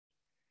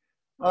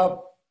Uh,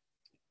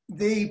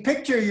 the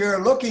picture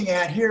you're looking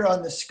at here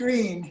on the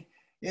screen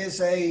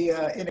is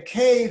in a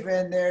cave,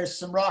 and there's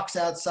some rocks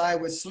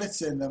outside with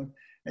slits in them.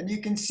 And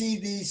you can see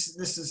this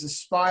is a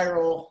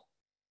spiral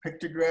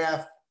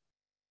pictograph,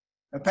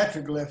 a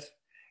petroglyph.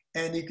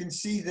 And you can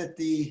see that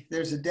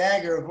there's a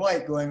dagger of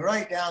light going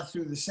right down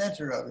through the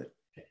center of it.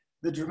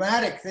 The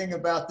dramatic thing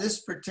about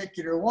this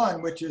particular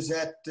one, which is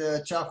at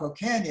Chaco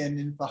Canyon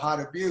in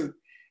Pajarito Butte,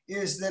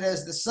 is that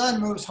as the sun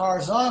moves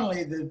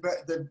horizontally,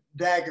 the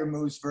dagger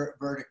moves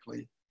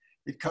vertically.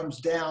 It comes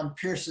down,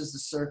 pierces the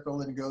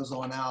circle, and goes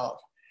on out.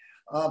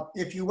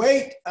 If you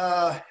wait,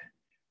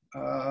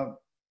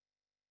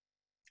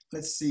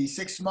 let's see,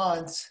 6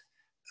 months,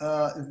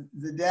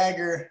 the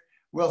dagger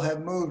will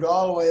have moved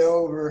all the way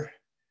over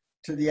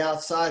to the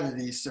outside of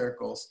these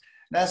circles.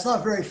 Now, it's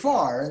not very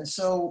far, and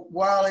so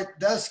while it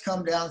does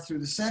come down through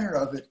the center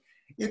of it,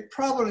 it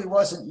probably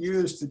wasn't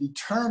used to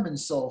determine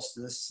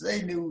solstice.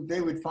 They knew they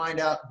would find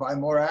out by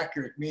more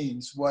accurate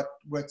means what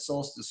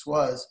solstice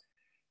was,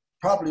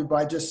 probably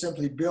by just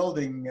simply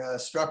building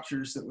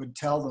structures that would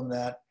tell them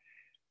that.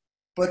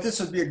 But this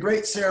would be a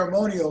great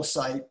ceremonial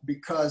site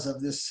because of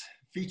this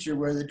feature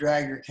where the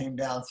dagger came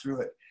down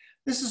through it.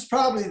 This is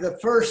probably the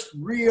first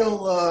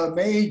real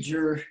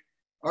major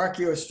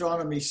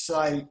archaeoastronomy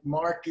site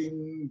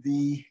marking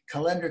the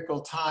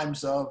calendrical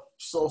times of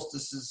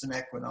solstices and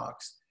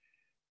equinox.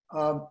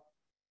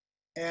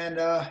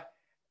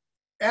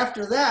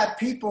 After that,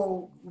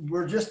 people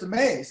were just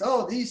amazed.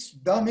 Oh, these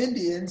dumb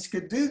Indians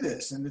could do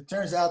this. And it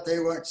turns out they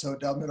weren't so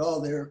dumb at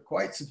all. They were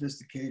quite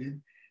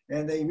sophisticated,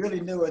 and they really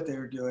knew what they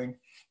were doing.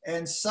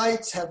 And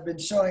sites have been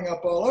showing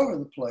up all over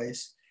the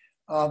place.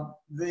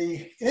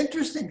 The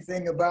interesting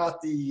thing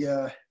about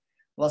the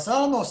Los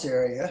Alamos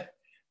area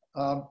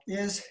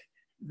is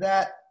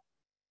that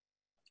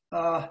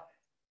a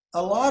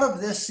lot of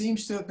this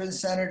seems to have been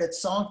centered at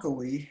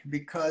Sonkowe,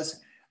 because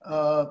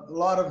a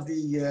lot of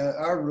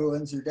our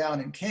ruins are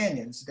down in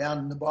canyons, down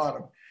in the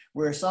bottom,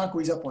 where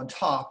Sonkowe's up on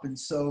top. And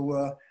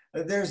so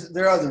there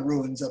are other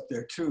ruins up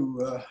there too,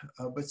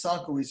 but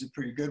Sonkowe's a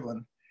pretty good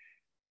one.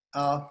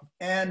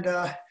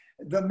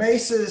 The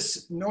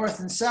mesas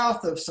north and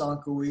south of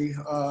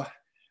Sonkowe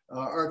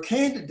are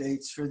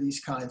candidates for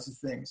these kinds of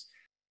things.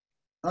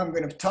 I'm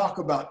going to talk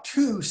about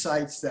 2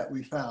 sites that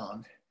we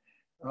found.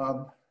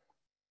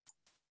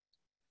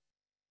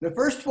 The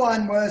first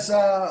one was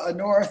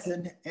north,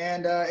 and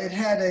it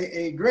had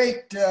a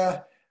great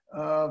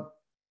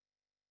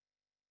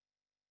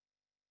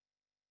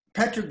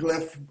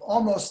petroglyph,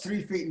 almost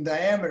 3 feet in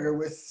diameter,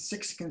 with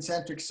 6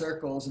 concentric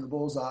circles and a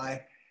bullseye.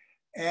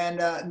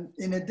 And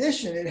in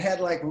addition, it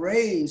had like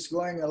rays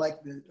going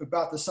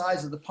about the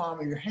size of the palm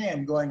of your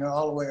hand, going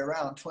all the way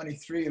around,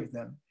 23 of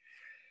them.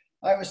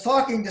 I was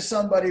talking to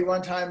somebody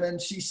one time,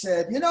 and she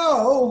said, you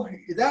know,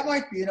 that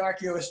might be an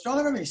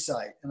archaeoastronomy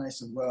site. And I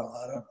said, well,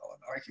 I don't know,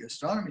 an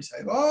archaeoastronomy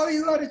site. Oh,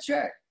 you got to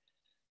check.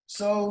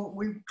 So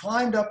we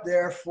climbed up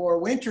there for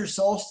winter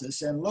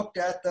solstice and looked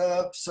at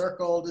the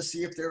circle to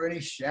see if there were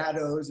any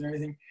shadows and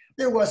everything.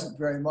 There wasn't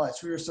very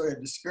much. We were sort of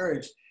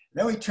discouraged.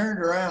 Then we turned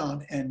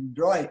around, and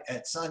right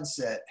at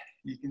sunset,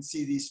 you can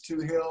see these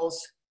 2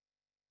 hills.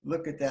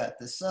 Look at that.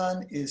 The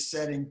sun is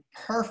setting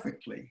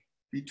perfectly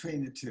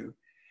between the 2.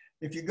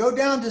 If you go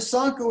down to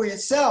Sonkowe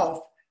itself,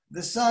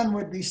 the sun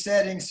would be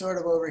setting sort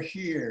of over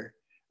here.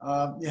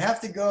 You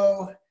have to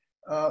go,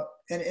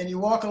 and you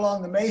walk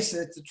along the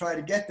mesa to try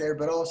to get there,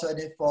 but all of a sudden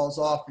it falls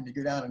off and you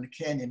go down in the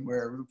canyon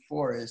where Route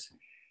 4 is.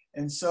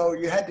 And so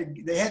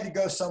they had to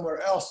go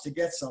somewhere else to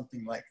get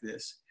something like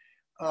this.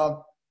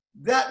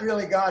 That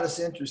really got us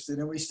interested,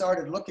 and we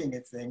started looking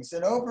at things.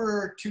 And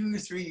over 2 or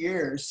 3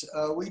 years,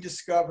 we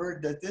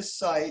discovered that this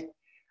site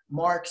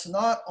marks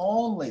not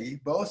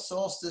only both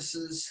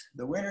solstices,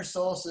 the winter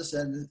solstice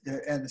and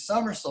the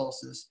summer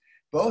solstice,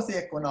 both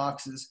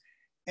equinoxes,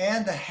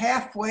 and the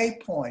halfway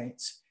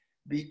points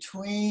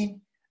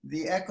between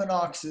the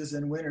equinoxes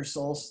and winter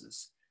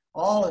solstice,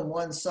 all in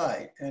one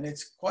site. And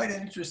it's quite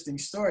an interesting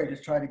story to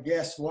try to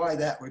guess why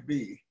that would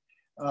be.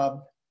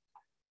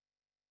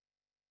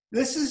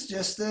 This is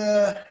just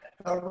a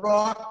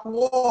rock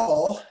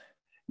wall.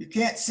 You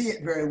can't see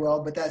it very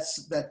well, but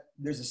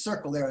there's a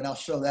circle there, and I'll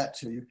show that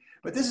to you.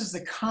 But this is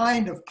the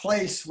kind of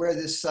place where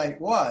this site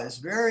was.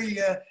 Very,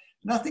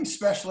 nothing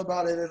special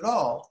about it at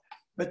all.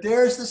 But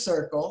there's the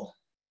circle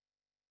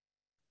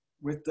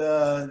with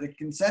the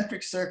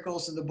concentric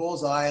circles and the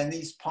bullseye, and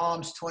these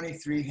palms,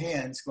 23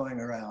 hands going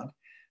around.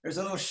 There's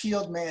a little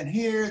shield man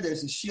here.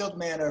 There's a shield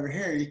man over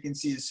here. You can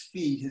see his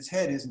feet. His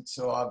head isn't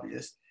so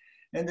obvious.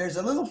 And there's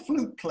a little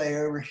flute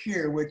player over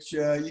here, which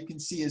you can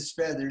see his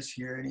feathers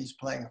here, and he's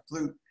playing a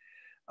flute.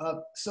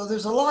 So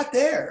there's a lot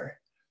there.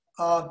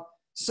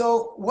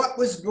 So what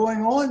was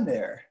going on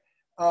there?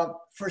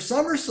 For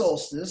summer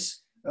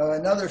solstice,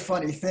 another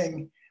funny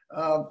thing,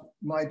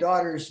 my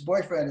daughter's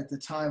boyfriend at the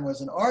time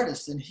was an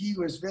artist, and he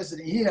was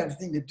visiting. He didn't have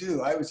anything to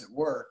do. I was at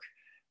work.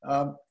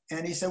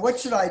 And he said, what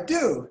should I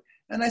do?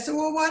 And I said,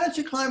 well, why don't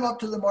you climb up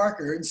to the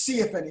marker and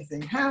see if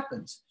anything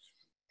happens?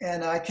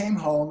 And I came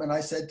home and I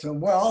said to him,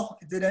 well,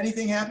 did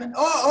anything happen?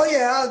 Oh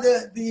yeah,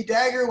 the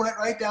dagger went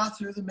right down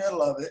through the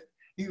middle of it.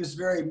 He was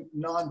very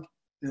nonchalant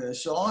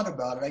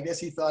about it. I guess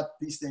he thought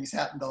these things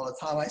happened all the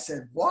time. I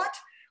said, what?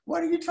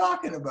 What are you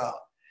talking about?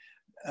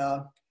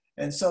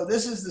 And so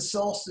this is the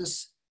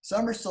solstice,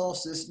 summer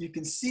solstice. You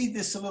can see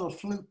this little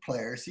flute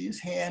player. See his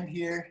hand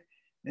here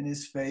and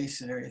his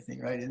face and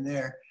everything right in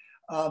there.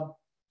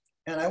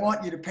 And I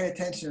want you to pay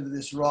attention to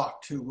this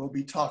rock too. We'll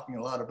be talking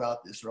a lot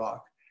about this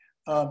rock.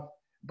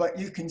 But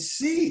you can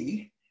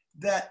see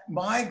that,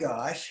 my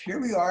gosh, here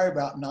we are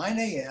about 9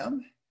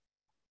 a.m.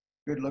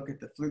 Good look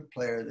at the flute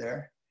player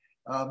there.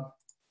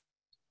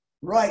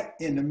 Right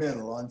in the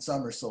middle on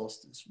summer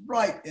solstice,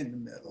 right in the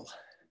middle.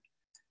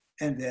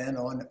 And then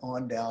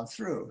on down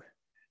through.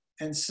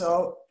 And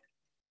so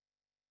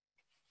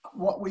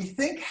what we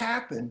think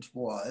happened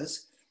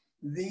was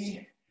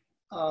the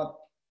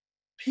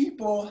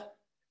people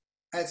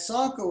at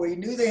Sonko'we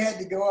knew they had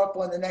to go up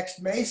on the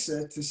next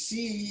mesa to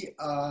see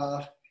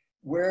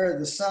where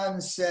the sun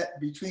set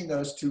between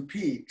those two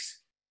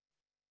peaks.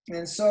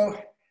 And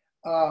so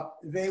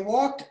they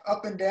walked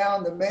up and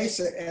down the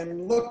mesa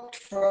and looked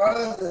for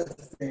other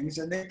things,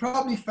 and they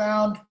probably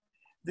found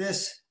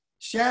this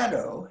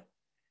shadow.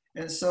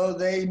 And so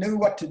they knew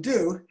what to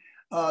do.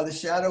 The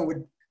shadow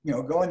would,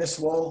 go in this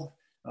wall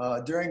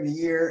during the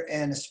year,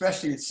 and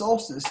especially at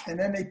solstice. And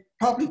then they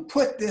probably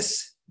put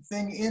this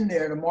thing in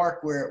there to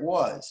mark where it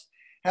was.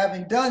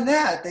 Having done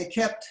that,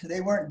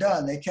 they weren't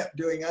done. They kept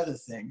doing other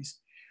things.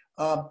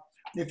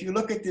 If you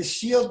look at this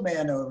shield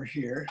man over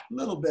here, a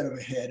little bit of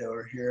a head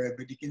over here,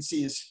 but you can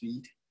see his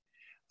feet.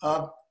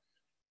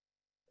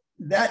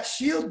 That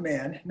shield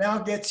man now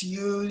gets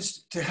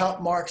used to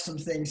help mark some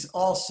things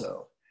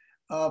also.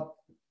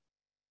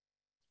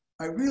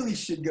 I really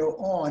should go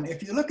on.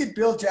 If you look at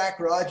Bill Jack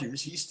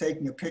Rogers, he's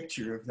taking a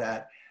picture of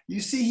that. You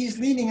see he's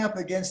leaning up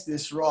against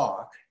this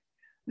rock.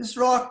 This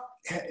rock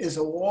is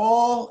a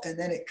wall, and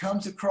then it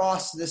comes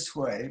across this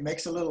way. It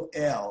makes a little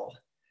L.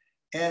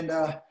 And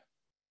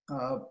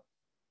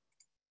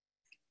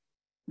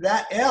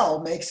that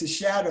L makes a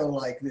shadow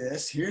like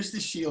this. Here's the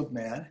shield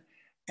man.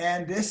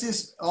 And this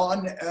is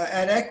on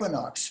at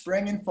equinox,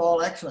 spring and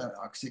fall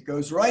equinox. It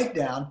goes right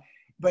down,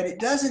 but it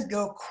doesn't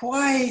go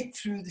quite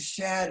through the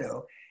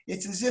shadow.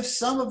 It's as if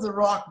some of the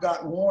rock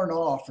got worn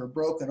off or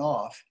broken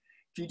off.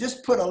 If you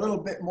just put a little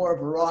bit more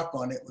of a rock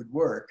on, it would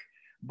work.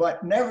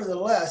 But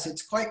nevertheless,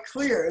 it's quite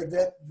clear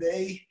that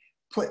they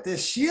put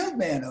this shield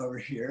man over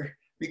here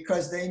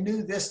because they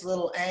knew this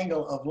little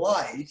angle of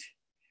light.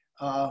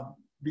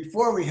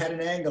 Before we had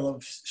an angle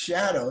of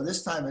shadow,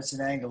 this time it's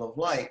an angle of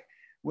light,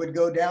 would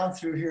go down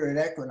through here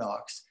at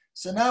equinox.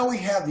 So now we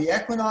have the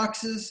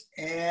equinoxes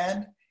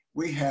and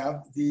we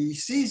have the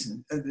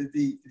season,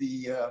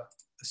 the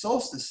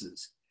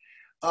solstices.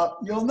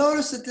 You'll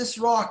notice that this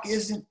rock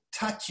isn't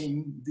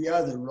touching the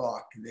other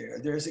rock there.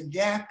 There's a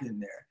gap in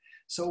there.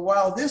 So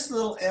while this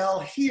little L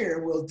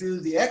here will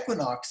do the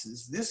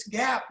equinoxes, this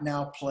gap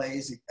now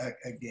plays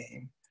a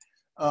game.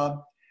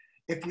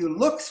 If you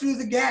look through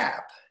the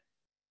gap,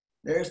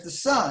 there's the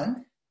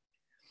sun,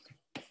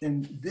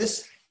 and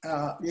this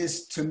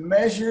is to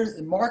measure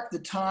and mark the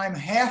time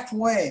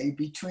halfway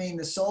between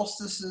the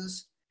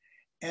solstices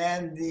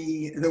and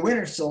the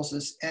winter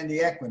solstice and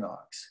the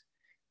equinox.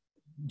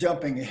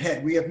 Jumping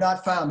ahead, we have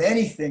not found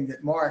anything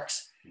that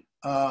marks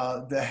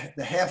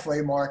the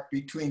halfway mark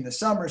between the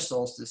summer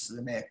solstice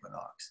and the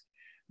equinox.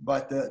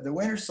 But the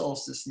winter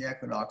solstice and the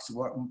equinox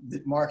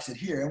that marks it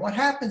here. And what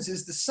happens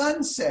is the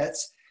sun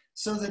sets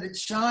so that it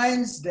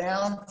shines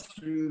down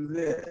through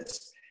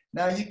this.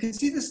 Now you can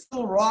see this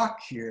little rock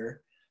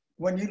here.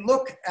 When you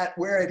look at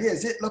where it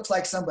is, it looks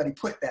like somebody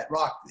put that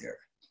rock there.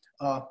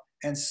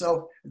 And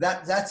so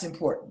that's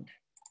important.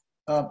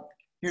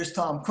 Here's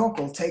Tom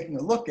Kunkel taking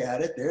a look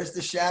at it. There's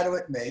the shadow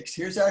it makes.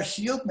 Here's our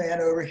shield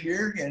man over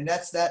here, and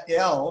that's that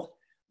L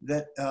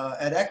that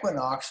at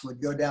equinox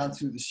would go down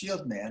through the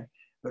shield man.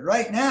 But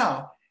right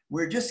now,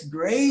 we're just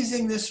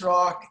grazing this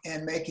rock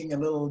and making a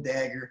little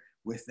dagger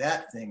with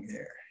that thing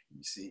there,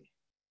 you see.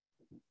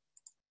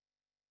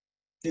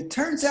 It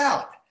turns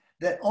out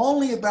that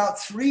only about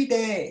 3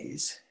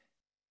 days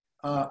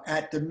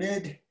at the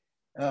mid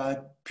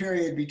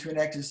period between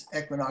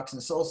equinox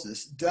and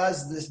solstice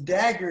does this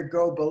dagger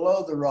go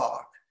below the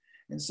rock.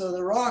 And so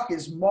the rock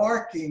is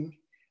marking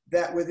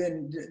that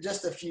within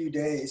just a few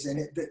days.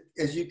 And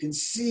as you can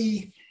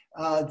see,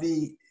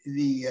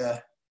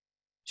 the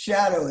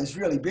shadow is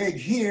really big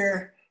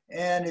here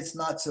and it's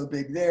not so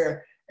big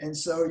there. And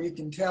so you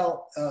can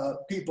tell,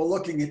 people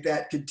looking at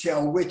that could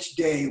tell which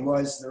day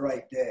was the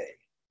right day.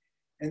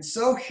 And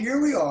so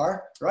here we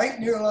are, right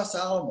near Los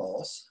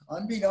Alamos,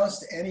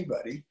 unbeknownst to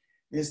anybody,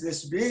 is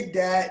this big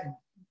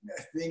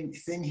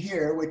thing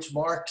here, which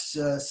marks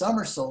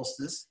summer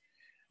solstice,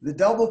 the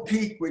double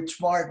peak, which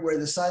mark where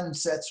the sun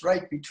sets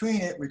right between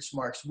it, which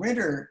marks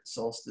winter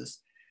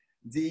solstice,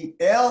 the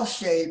L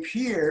shape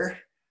here,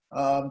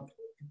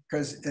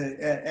 because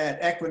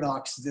at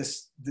equinox,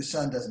 the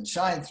sun doesn't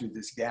shine through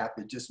this gap,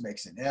 it just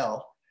makes an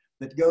L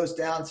that goes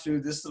down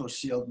through this little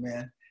shield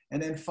man.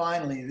 and then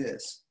finally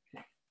this.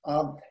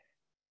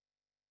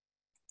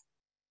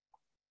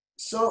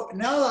 So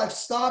now that I've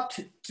stopped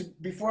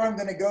before I'm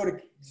going to go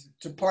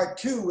to part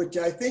 2, which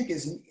I think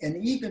is an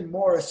even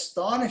more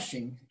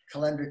astonishing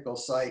calendrical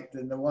site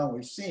than the one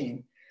we've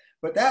seen.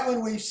 But that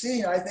one we've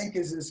seen, I think,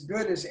 is as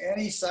good as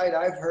any site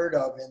I've heard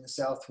of in the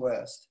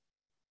Southwest.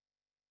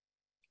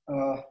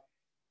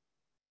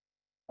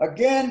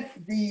 Again,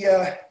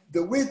 the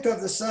width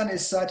of the sun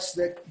is such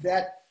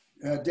that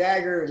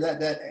dagger,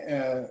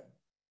 that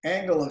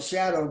angle of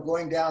shadow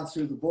going down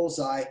through the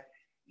bullseye,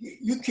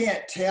 you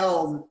can't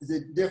tell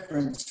the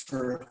difference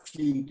for a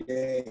few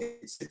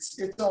days. It's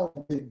only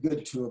been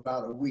good to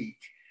about a week.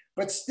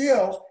 But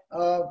still,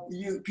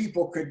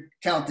 people could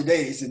count the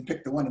days and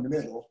pick the one in the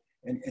middle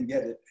and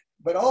get it.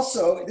 But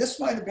also, this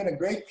might have been a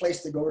great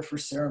place to go for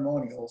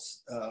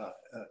ceremonials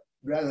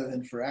rather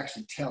than for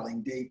actually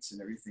telling dates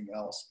and everything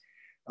else.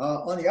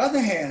 On the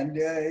other hand,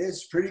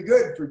 it's pretty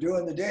good for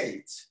doing the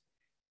dates.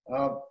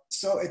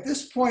 So at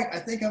this point, I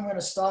think I'm going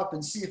to stop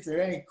and see if there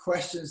are any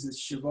questions that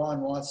Siobhan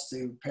wants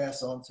to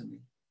pass on to me.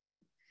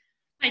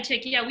 Hi,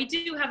 Chick. Yeah, we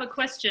do have a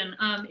question.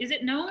 Is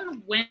it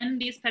known when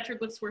these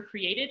petroglyphs were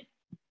created?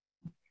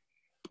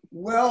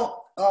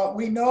 Well,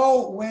 we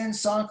know when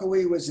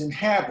Sankawi was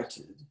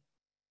inhabited.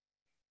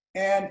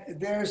 And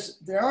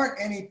there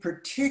aren't any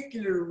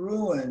particular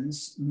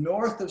ruins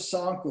north of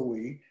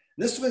Sankawi.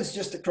 This was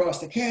just across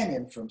the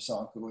canyon from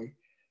Sankawi.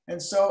 And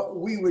so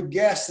we would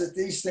guess that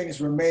these things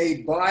were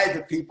made by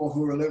the people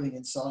who were living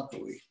in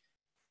Sankawi.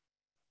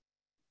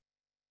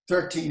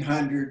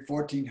 1300,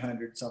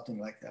 1400, something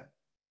like that.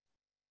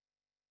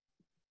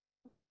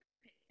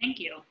 Thank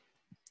you.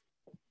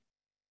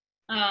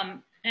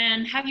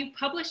 And have you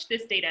published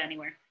this data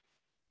anywhere?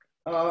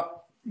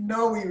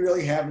 No, we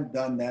really haven't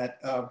done that.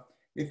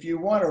 If you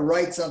want to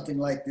write something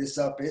like this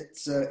up,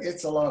 it's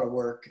a lot of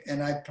work.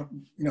 And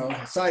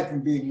aside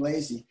from being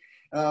lazy,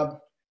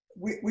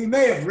 we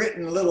may have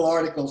written little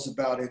articles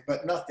about it,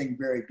 but nothing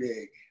very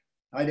big.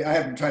 I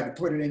haven't tried to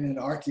put it in an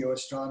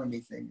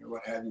archaeoastronomy thing or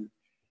what have you.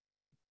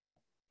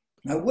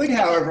 I would,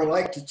 however,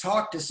 like to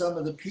talk to some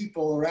of the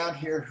people around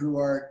here who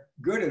are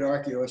good at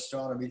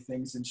archaeoastronomy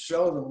things and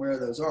show them where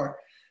those are,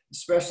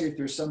 especially if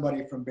there's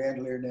somebody from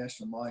Bandelier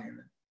National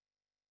Monument.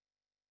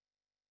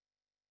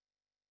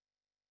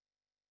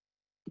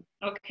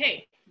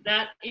 Okay,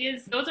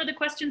 those are the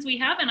questions we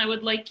have, and I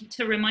would like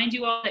to remind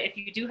you all that if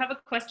you do have a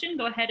question,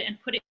 go ahead and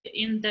put it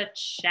in the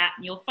chat.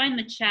 You'll find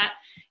the chat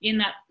in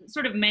that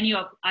sort of menu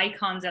of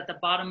icons at the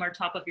bottom or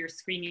top of your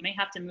screen. You may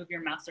have to move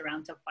your mouse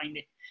around to find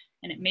it,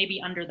 and it may be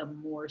under the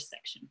More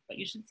section, but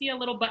you should see a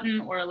little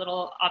button or a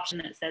little option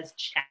that says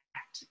chat,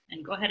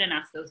 and go ahead and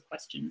ask those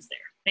questions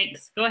there.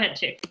 Thanks. Go ahead,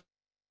 Chick.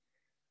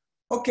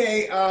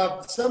 Okay,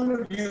 some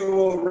of you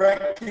will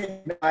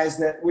recognize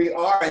that we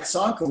are at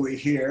Sankawi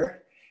here.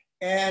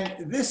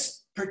 And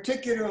this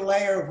particular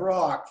layer of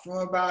rock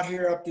from about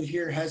here up to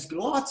here has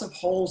lots of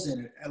holes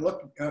in it. I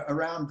look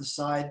around the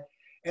side,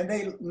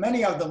 and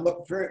many of them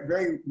look very,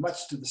 very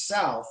much to the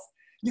south.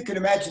 You can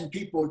imagine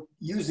people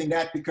using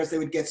that because they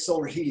would get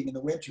solar heating in the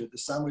winter. The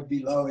sun would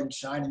be low and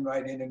shining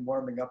right in and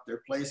warming up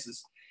their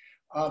places.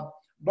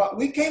 But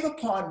we came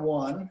upon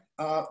one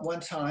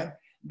time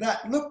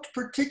that looked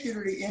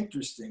particularly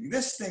interesting.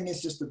 This thing is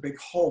just a big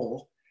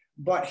hole,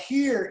 but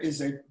here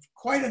is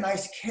quite a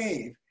nice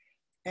cave.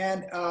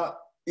 And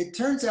it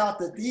turns out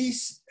that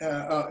these,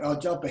 I'll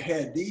jump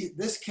ahead,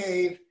 this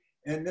cave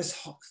and this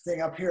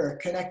thing up here are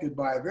connected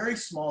by a very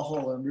small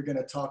hole, and we're going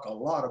to talk a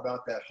lot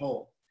about that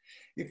hole.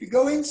 If you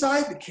go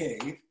inside the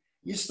cave,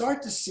 you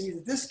start to see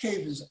that this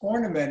cave is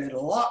ornamented a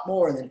lot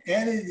more than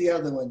any of the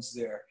other ones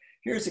there.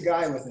 Here's a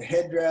guy with a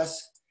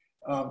headdress.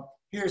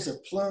 Here's a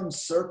plumed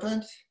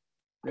serpent.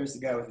 There's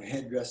the guy with the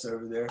headdress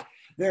over there.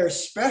 There are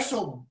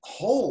special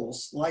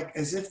holes, like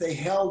as if they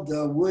held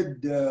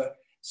wood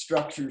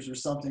structures or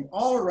something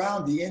all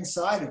around the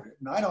inside of it.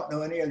 And I don't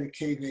know any other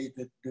cave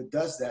that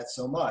does that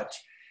so much,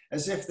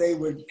 as if they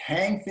would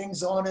hang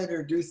things on it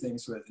or do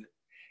things with it.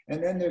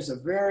 And then there's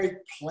a very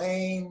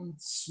plain,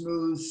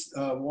 smooth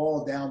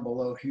wall down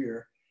below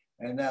here,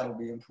 and that'll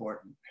be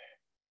important.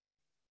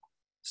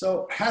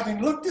 So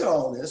having looked at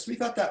all this, we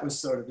thought that was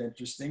sort of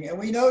interesting. And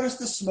we noticed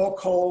the smoke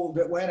hole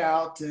that went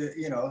out,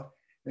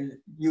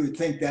 you would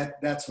think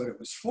that that's what it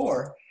was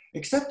for,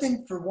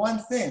 excepting for one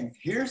thing.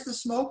 Here's the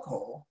smoke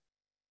hole.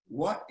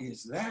 What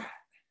is that?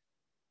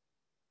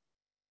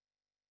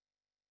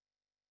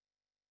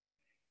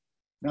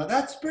 Now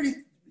that's pretty,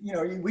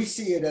 we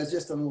see it as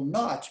just a little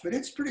notch, but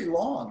it's pretty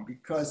long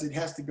because it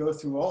has to go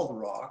through all the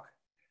rock.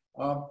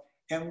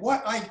 And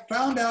what I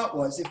found out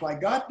was if I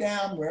got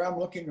down where I'm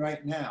looking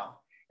right now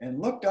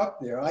and looked up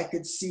there, I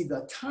could see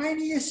the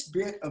tiniest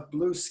bit of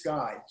blue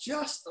sky,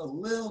 just a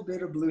little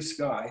bit of blue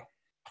sky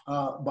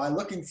by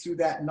looking through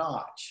that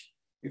notch.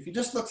 If you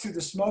just look through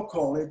the smoke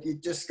hole,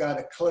 it just got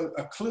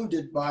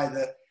occluded by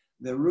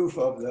the roof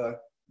of the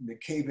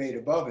cave 8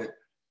 above it.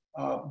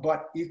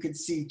 But you could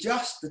see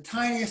just the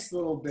tiniest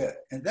little bit.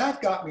 And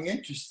that got me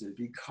interested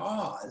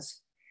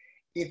because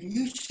if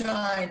you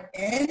shine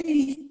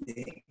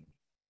anything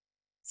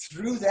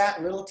through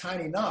that little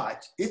tiny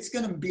notch, it's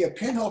going to be a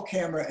pinhole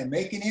camera and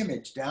make an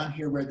image down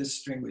here where this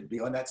string would be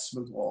on that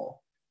smooth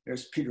wall.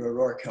 There's Peter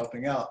O'Rourke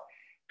helping out.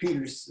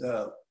 Peter's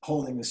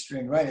holding the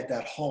string right at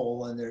that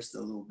hole, and there's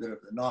the little bit of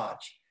the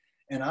notch.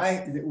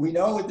 And we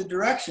know the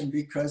direction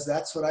because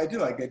that's what I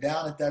do. I go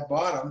down at that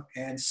bottom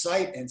and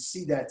sight and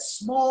see that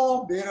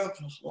small bit of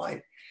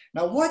light.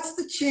 Now, what's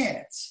the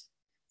chance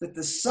that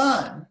the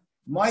sun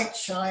might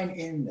shine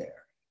in there?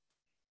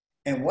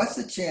 And what's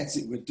the chance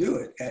it would do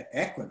it at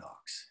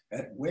equinox,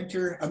 at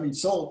winter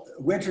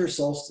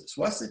solstice?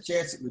 What's the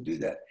chance it would do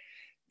that?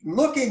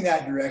 Looking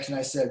that direction,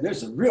 I said,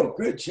 there's a real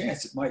good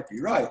chance it might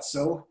be right.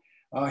 So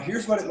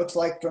here's what it looks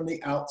like from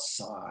the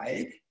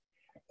outside.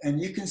 And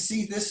you can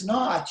see this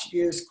notch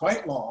is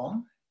quite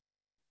long,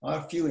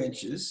 a few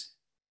inches,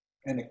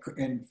 and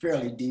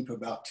fairly deep,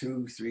 about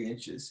 2-3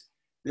 inches.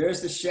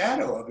 There's the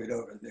shadow of it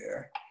over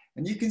there.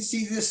 And you can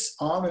see this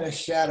ominous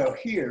shadow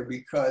here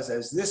because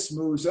as this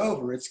moves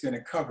over, it's going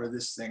to cover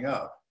this thing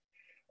up.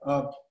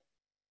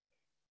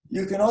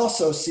 You can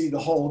also see the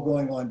hole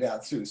going on down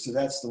through. So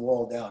that's the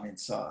wall down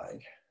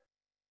inside.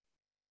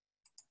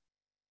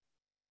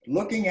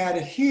 Looking at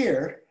it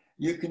here,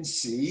 you can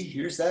see,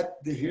 here's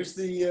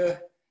the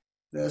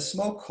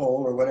smoke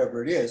hole or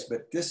whatever it is,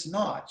 but this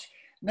notch.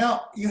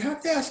 Now, you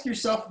have to ask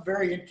yourself a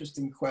very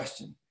interesting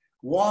question.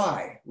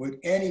 Why would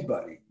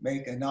anybody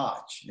make a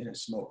notch in a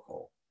smoke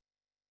hole?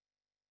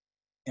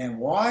 And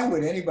why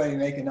would anybody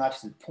make a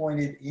notch that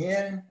pointed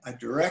in a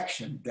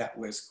direction that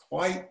was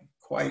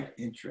quite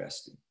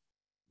interesting,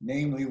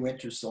 namely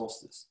winter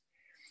solstice?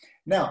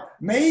 Now,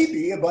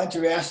 maybe a bunch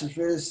of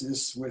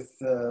astrophysicists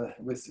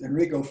with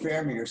Enrico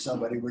Fermi or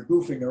somebody were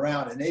goofing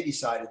around and they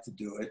decided to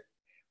do it,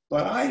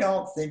 but I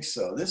don't think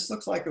so. This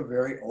looks like a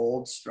very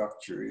old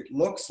structure. It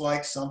looks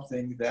like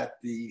something that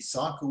the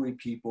Sankowi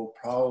people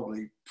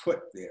probably put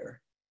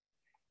there.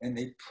 And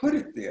they put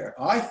it there,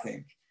 I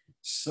think,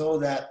 so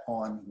that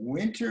on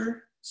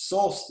winter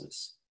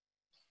solstice,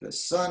 the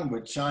sun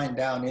would shine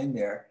down in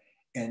there.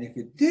 And if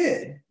it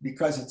did,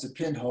 because it's a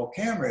pinhole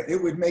camera,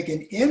 it would make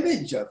an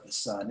image of the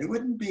sun. It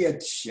wouldn't be a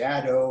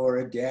shadow or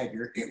a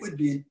dagger. It would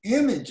be an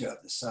image of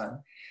the sun,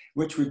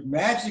 which would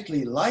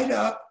magically light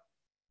up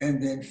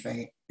and then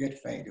get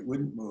faint. It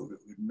wouldn't move. It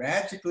would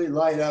magically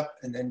light up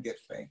and then get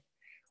faint.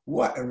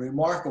 What a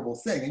remarkable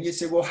thing. And you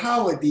say, well,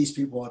 how would these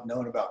people have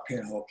known about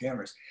pinhole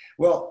cameras?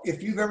 Well,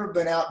 if you've ever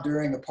been out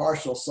during a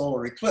partial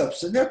solar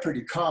eclipse, and they're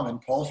pretty common,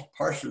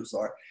 partials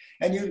are,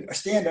 and you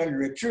stand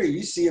under a tree,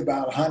 you see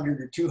about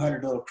 100 or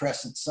 200 little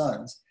crescent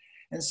suns.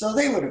 And so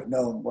they would have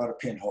known what a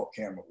pinhole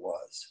camera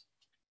was.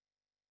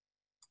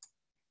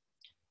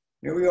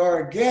 Here we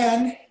are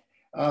again,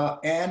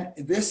 and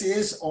this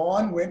is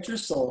on winter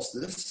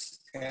solstice,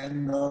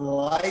 and the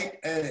light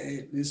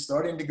is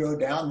starting to go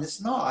down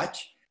this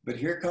notch. But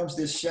here comes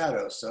this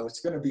shadow, so it's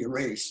going to be a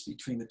race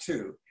between the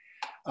two.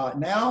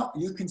 Now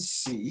you can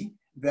see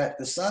that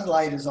the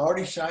sunlight is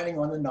already shining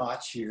on the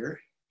notch here.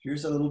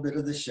 Here's a little bit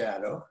of the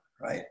shadow,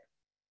 right?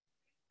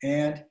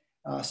 And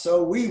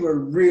so we were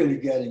really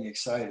getting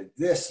excited.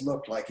 This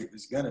looked like it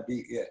was going to be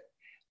it.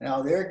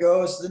 Now there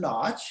goes the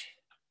notch,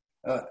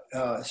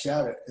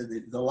 shadow,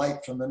 the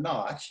light from the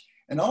notch.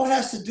 And all it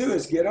has to do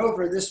is get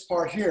over this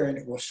part here and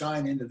it will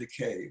shine into the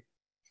cave.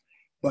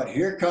 But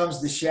here comes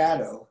the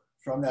shadow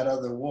from that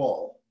other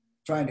wall,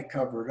 trying to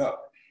cover it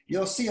up.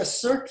 You'll see a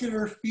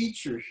circular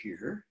feature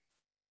here,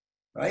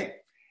 right?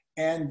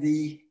 And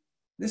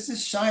this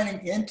is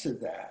shining into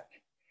that.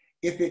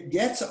 If it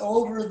gets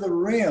over the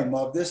rim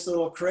of this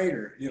little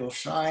crater, it'll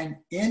shine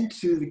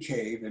into the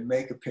cave and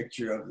make a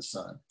picture of the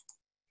sun.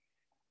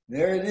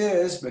 There it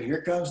is, but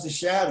here comes the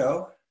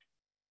shadow,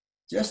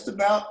 just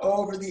about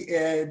over the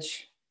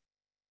edge.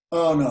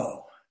 Oh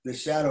no, the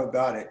shadow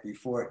got it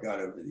before it got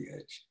over the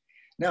edge.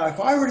 Now,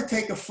 if I were to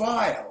take a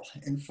file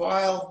and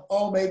file,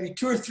 maybe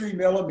 2 or 3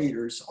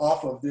 millimeters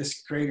off of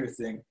this crater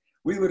thing,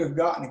 we would have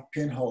gotten a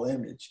pinhole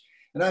image.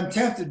 And I'm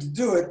tempted to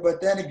do it, but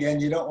then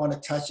again, you don't want to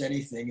touch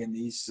anything in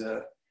these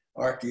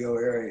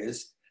archeo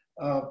areas.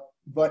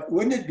 But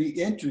wouldn't it be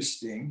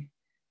interesting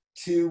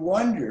to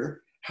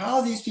wonder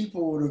how these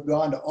people would have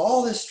gone to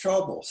all this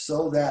trouble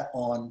so that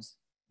on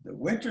the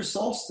winter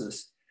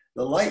solstice,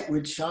 the light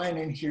would shine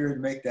in here and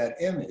make that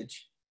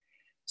image.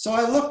 So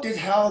I looked at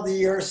how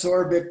the Earth's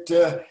orbit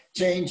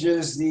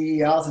changes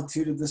the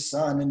altitude of the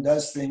sun and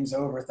does things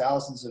over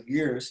thousands of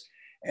years.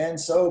 And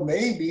so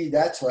maybe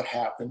that's what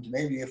happened.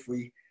 Maybe if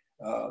we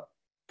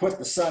put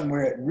the sun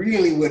where it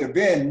really would have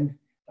been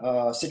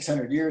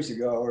 600 years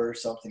ago or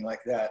something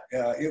like that,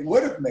 it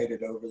would have made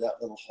it over that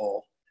little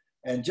hole.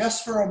 And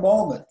just for a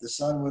moment, the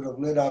sun would have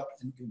lit up,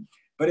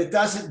 but it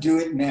doesn't do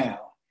it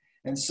now.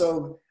 And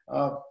so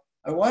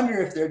I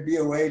wonder if there'd be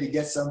a way to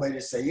get somebody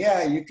to say,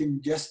 yeah, you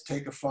can just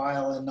take a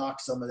file and knock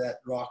some of that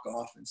rock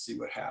off and see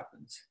what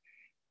happens.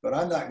 But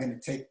I'm not going to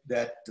take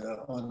that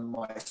on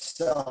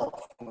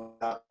myself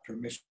without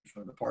permission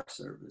from the Park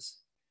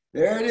Service.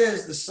 There it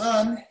is, the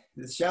sun,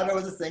 the shadow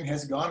of the thing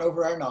has gone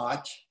over our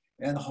notch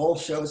and the hole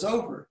shows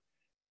over.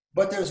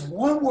 But there's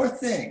one more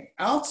thing.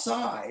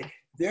 Outside,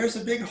 there's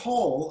a big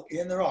hole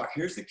in the rock.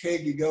 Here's the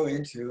cave you go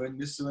into, and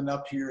this one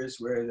up here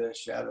is where the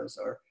shadows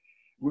are,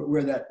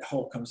 where that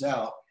hole comes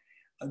out.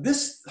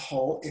 This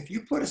hole, if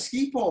you put a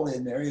ski pole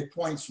in there, it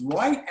points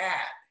right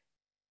at,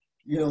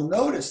 you'll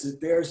notice that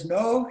there's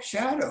no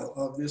shadow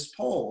of this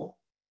pole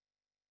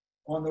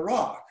on the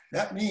rock.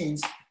 That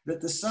means that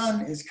the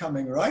sun is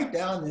coming right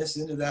down this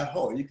into that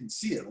hole. You can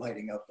see it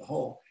lighting up the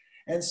hole.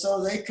 And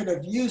so they could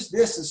have used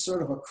this as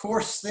sort of a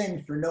coarse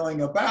thing for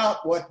knowing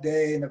about what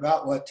day and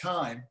about what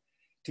time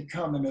to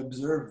come and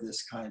observe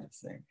this kind of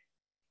thing.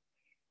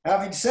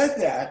 Having said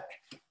that,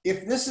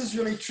 if this is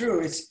really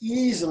true, it's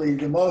easily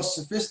the most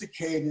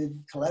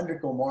sophisticated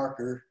calendrical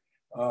marker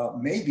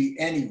maybe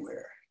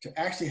anywhere, to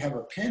actually have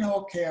a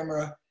pinhole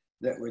camera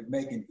that would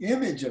make an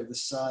image of the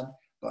sun,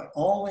 but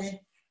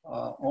only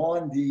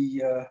on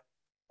the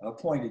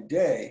appointed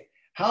day.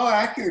 How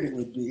accurate it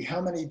would be,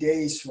 how many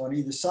days on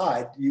either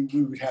side, we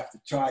would have to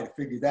try to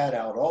figure that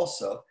out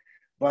also.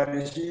 But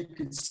as you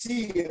can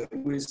see, it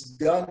was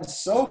done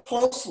so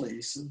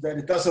closely so that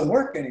it doesn't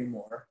work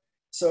anymore.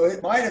 So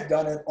it might have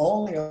done it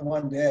only on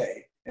one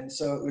day. And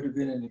so it would have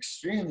been an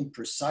extremely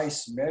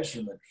precise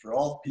measurement for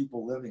all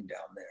people living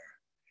down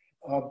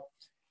there.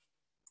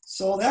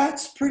 So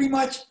that's pretty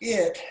much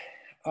it.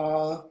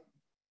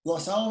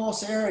 Los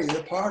Alamos area,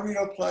 the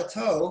Pajarito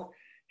Plateau,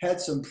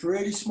 had some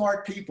pretty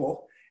smart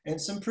people and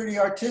some pretty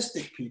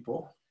artistic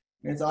people.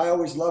 And I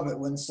always love it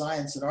when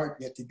science and art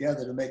get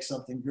together to make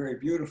something very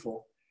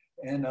beautiful.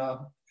 And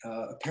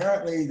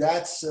apparently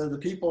that's the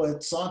people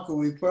at Sanco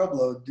y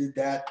Pueblo did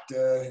that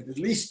at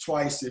least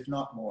twice, if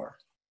not more.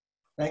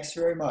 Thanks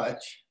very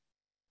much.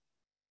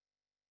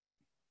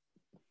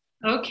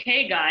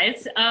 Okay,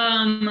 guys.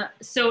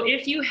 So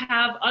if you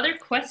have other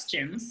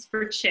questions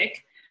for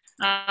Chick,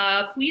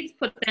 please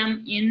put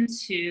them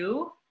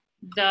into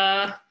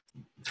the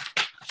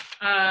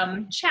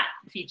chat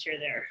feature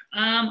there.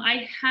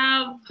 I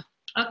have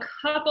a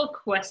couple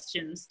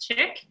questions,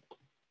 Chick.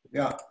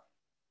 Yeah.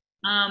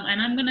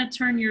 And I'm gonna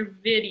turn your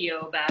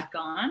video back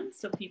on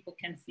so people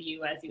can see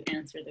you as you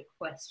answer the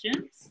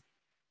questions.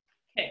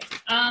 Okay,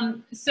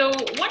 so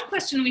one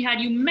question we had,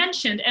 you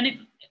mentioned, and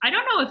I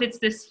don't know if it's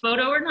this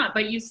photo or not,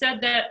 but you said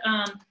that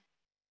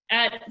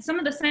at some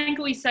of the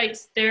Sankoe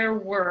sites, there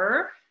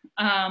were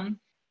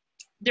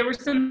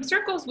some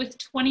circles with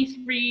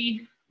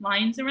 23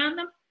 lines around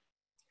them.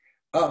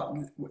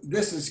 Oh,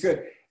 this is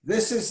good.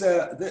 This is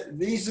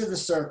these are the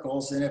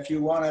circles, and if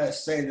you want to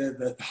say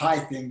the high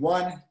thing,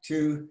 1,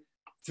 2,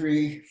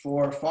 3,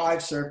 4,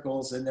 5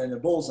 circles, and then a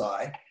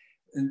bullseye.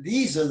 And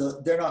these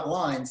are they're not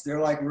lines, they're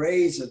like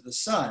rays of the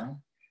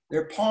sun.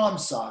 They're palm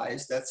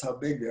sized, that's how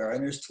big they are.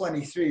 And there's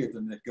 23 of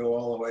them that go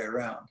all the way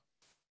around.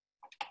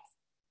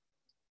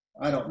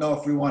 I don't know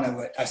if we want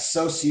to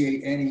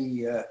associate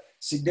any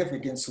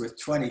significance with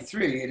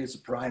 23. It is a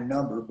prime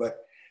number,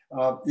 but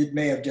it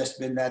may have just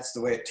been that's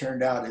the way it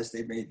turned out as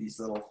they made these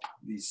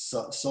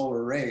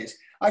solar rays.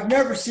 I've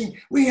never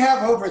seen, we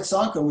have over at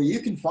Sanko where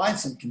you can find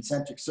some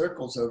concentric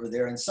circles over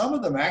there, and some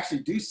of them actually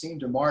do seem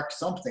to mark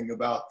something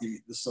about the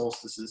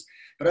solstices,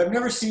 but I've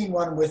never seen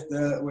one with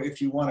the,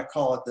 if you want to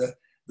call it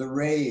the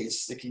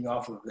rays sticking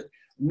off of it,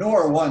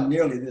 nor one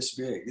nearly this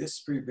big. This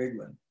is a pretty big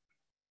one.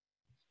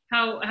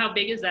 How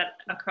big is that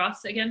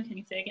across again? Can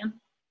you say again?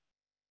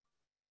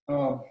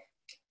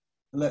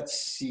 Let's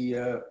see.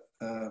 Let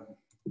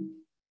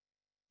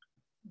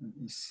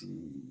me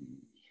see.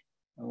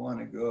 I want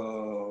to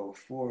go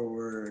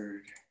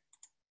forward.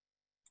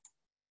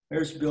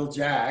 There's Bill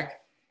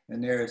Jack,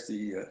 and there's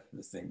the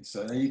thing.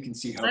 So now you can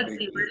see how big. Let's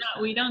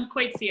see. We don't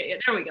quite see it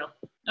yet. There we go.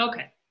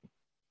 Okay.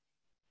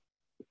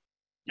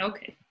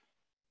 Okay.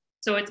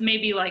 So it's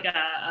maybe like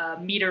a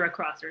meter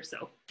across or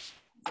so.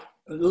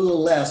 A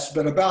little less,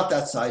 but about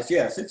that size.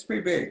 Yes, it's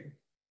pretty big.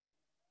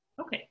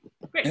 Okay,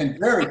 great. And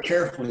very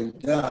carefully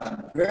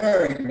done.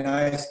 Very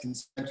nice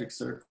concentric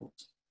circles.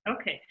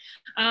 Okay.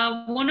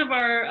 One of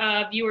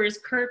our viewers,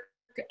 Kirk,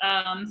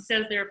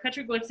 says there are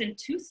petroglyphs in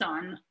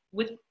Tucson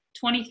with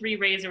 23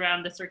 rays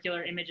around the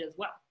circular image as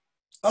well.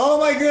 Oh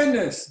my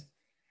goodness.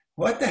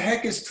 What the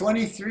heck is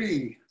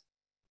 23?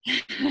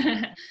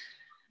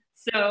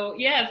 So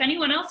yeah, if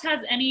anyone else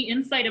has any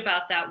insight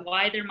about that,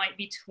 why there might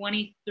be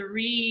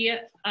 23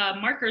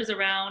 markers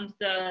around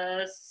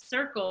the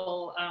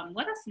circle,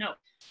 let us know.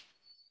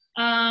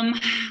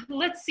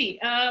 Let's see.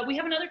 We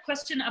have another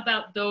question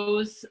about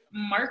those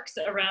marks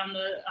around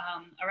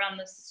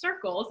the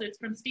circles. It's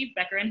from Steve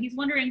Becker, and he's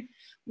wondering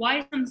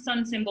why some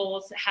sun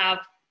symbols have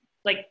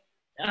like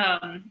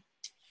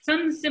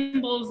some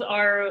symbols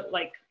are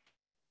like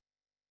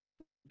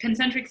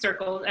concentric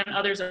circles and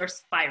others are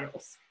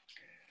spirals.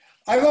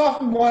 I've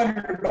often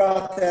wondered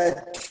about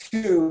that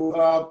too,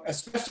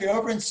 especially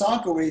over in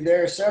Sankoe.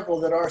 There are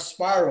several that are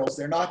spirals.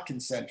 They're not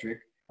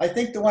concentric. I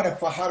think the one at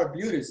Pajarito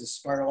Butte is a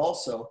spiral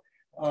also.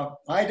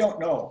 I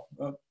don't know.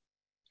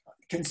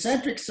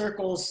 Concentric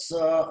circles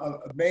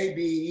may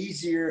be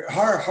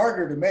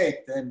harder to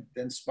make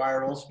than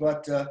spirals,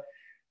 but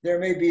there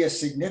may be a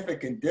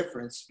significant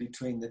difference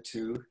between the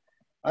two.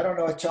 I don't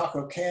know at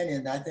Chaco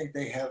Canyon, I think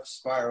they have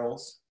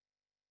spirals.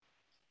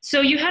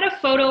 So you had a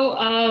photo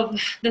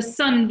of the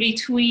sun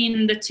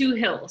between the two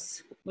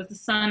hills. Was the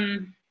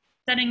sun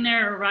setting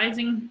there or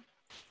rising?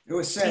 It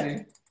was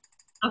setting.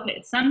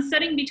 Okay, sun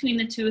setting between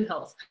the two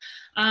hills.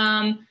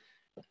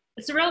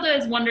 Sorelda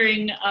is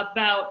wondering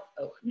about,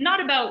 not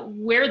about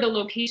where the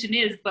location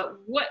is, but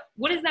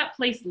what is that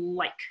place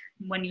like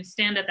when you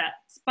stand at that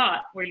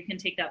spot where you can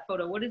take that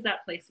photo? What is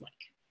that place like?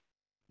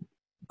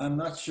 I'm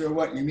not sure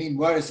what you mean.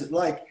 What is it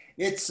like?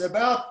 It's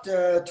about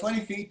 20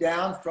 feet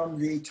down from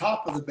the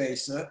top of the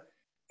mesa,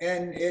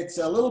 and it's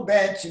a little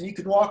bench, and you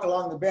can walk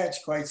along the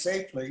bench quite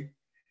safely.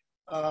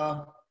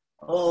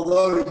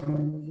 Although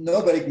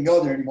nobody can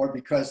go there anymore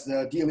because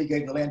the DOE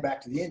gave the land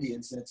back to the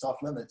Indians and it's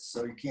off limits,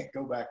 so you can't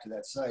go back to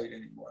that site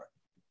anymore.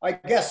 I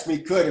guess we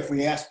could if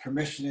we asked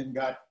permission and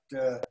got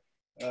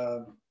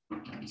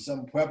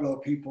some Pueblo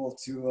people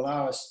to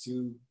allow us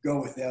to go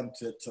with them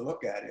to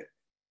look at it.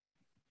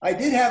 I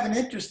did have an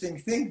interesting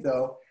thing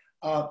though.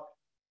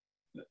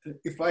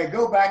 If I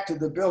go back to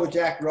the Bill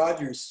Jack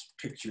Rogers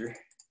picture,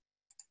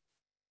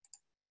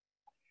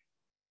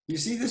 you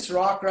see this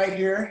rock right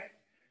here?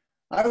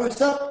 I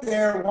was up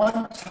there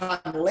one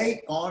time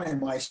late on in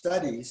my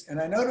studies and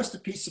I noticed a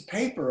piece of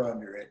paper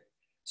under it.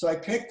 So I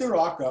picked the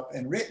rock up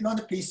and written on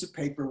the piece of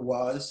paper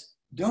was,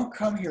 "Don't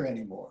come here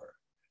anymore."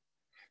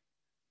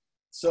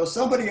 So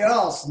somebody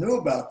else knew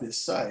about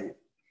this site.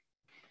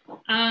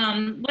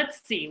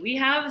 Let's see, we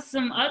have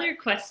some other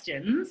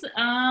questions.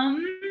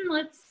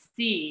 Let's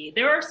see,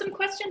 there are some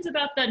questions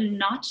about the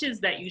notches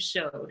that you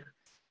showed.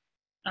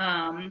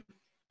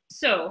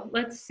 So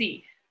let's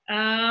see.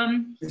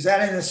 Is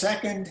that in the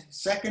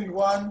second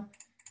one?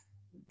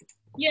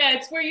 Yeah,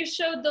 it's where you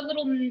showed the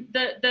little,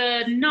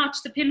 the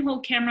notch, the pinhole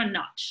camera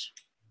notch.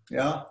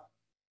 Yeah.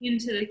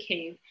 Into the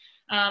cave.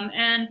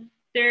 And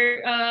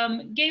there,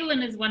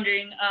 Galen is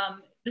wondering,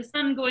 the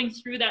sun going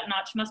through that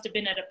notch must have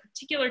been at a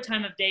particular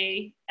time of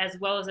day as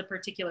well as a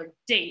particular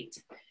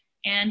date.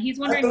 And he's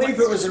wondering— I believe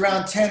it was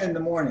around 10 in the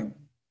morning.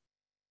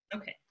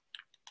 Okay,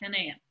 10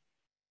 a.m.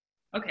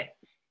 Okay.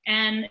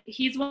 And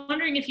he's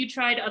wondering if you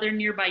tried other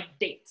nearby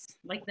dates,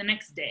 like the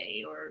next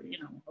day or, you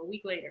know, a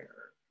week later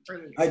or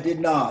earlier. I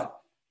did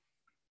not.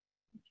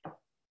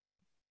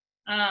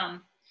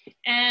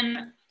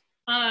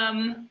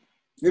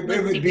 It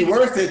would be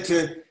worth it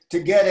to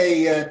get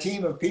a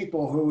team of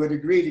people who would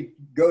agree to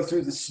go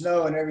through the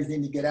snow and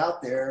everything to get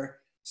out there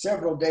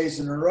several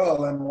days in a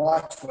row and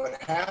watch what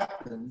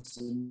happens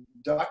and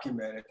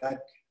document it.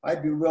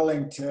 I'd be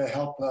willing to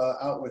help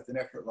out with an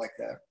effort like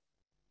that.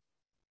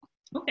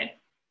 Okay.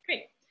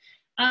 Great.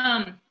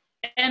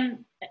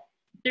 And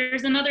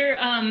there's another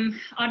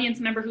audience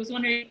member who's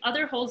wondering,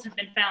 other holes have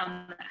been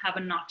found that have a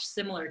notch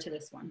similar to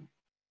this one.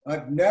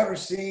 I've never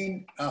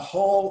seen a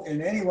hole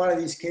in any one of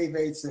these cave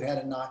 8s that had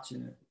a notch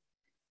in it.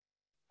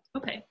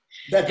 Okay.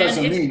 That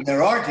doesn't mean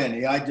there aren't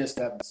any, I just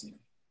haven't seen them.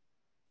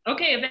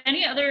 Okay, if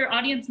any other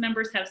audience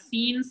members have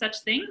seen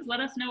such things, let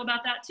us know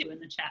about that too in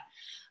the chat.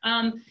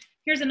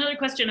 Here's another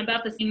question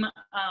about the same,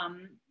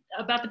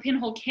 about the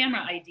pinhole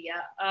camera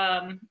idea.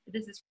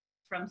 This is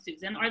from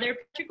Susan. Are there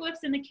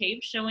petroglyphs in the cave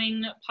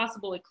showing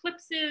possible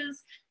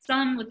eclipses,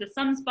 sun with the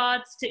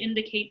sunspots to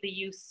indicate the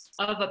use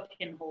of a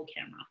pinhole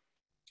camera?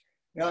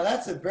 Now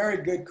that's a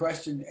very good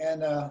question.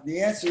 And the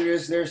answer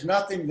is there's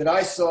nothing that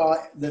I saw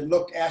that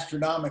looked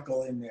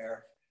astronomical in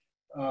there.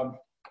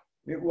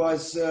 It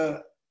was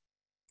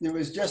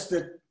just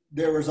that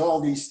there was all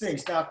these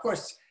things. Now, of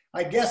course,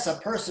 I guess a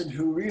person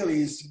who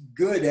really is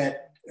good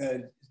at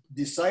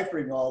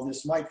deciphering all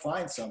this might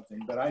find something,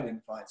 but I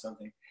didn't find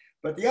something.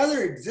 But the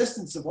other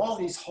existence of all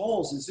these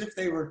holes is if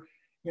they were,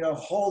 you know,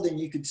 holding,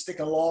 you could stick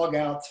a log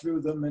out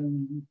through them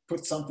and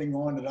put something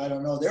on it. I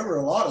don't know. There were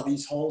a lot of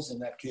these holes in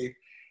that cave.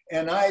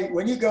 And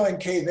when you go in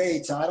cave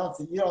 8s,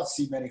 you don't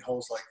see many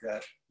holes like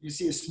that. You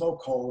see a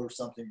smoke hole or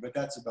something, but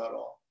that's about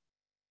all.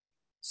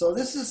 So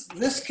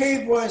this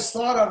cave was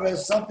thought of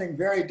as something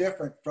very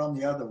different from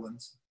the other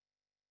ones.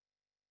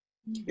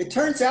 It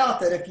turns out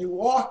that if you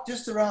walk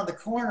just around the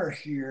corner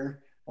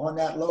here on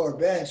that lower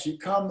bench, you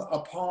come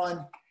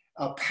upon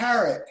a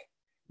parrot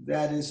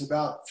that is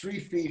about 3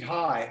 feet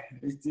high.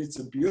 It's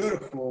a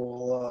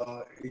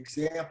beautiful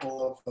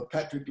example of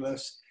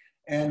petroglyphs,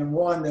 and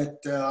one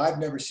that I've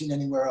never seen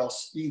anywhere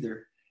else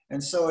either.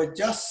 And so it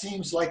just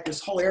seems like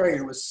this whole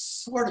area was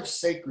sort of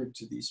sacred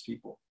to these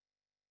people.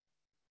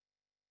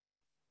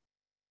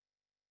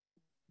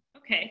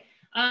 Okay,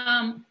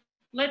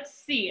 let's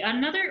see.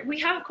 We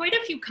have quite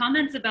a few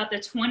comments about the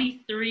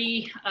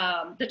 23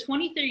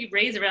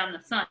 rays around the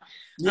sun.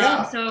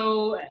 Yeah.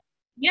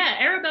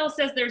 Yeah, Arabelle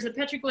says there's a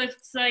petroglyph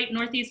site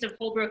northeast of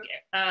Holbrook,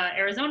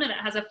 Arizona that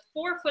has a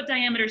 4-foot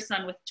diameter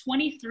sun with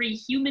 23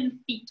 human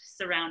feet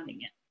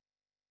surrounding it.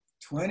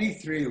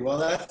 23, well,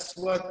 that's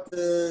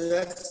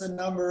the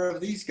number of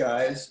these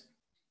guys.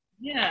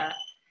 Yeah,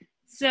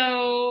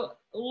 so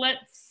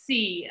let's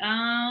see.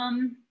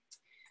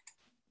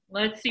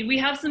 We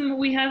have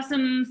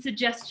some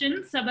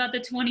suggestions about the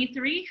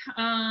 23.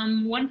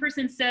 One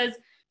person says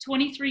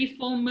 23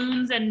 full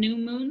moons and new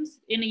moons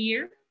in a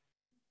year.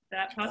 Is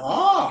that possible?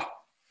 Ah,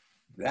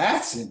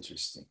 that's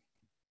interesting.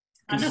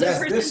 Because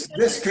Another person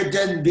this could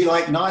then be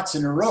like knots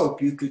in a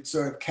rope. You could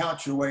sort of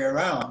count your way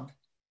around.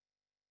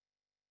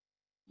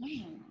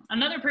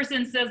 Another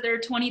person says there are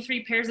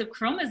 23 pairs of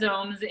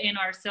chromosomes in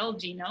our cell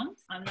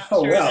genomes. I'm not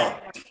Oh, sure.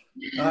 well,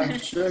 I'm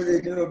sure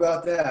they knew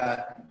about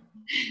that.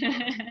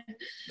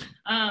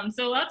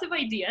 So lots of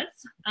ideas.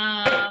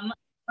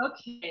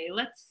 Okay,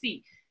 let's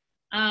see.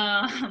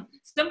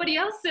 Somebody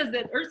else says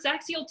that Earth's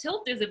axial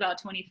tilt is about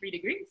 23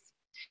 degrees.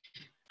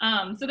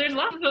 So there's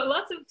lots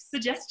of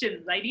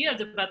suggestions,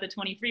 ideas about the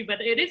 23,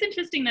 but it is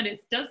interesting that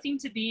it does seem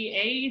to be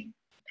a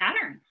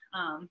pattern.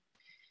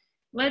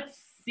 Let's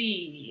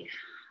see.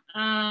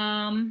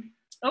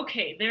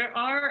 Okay, there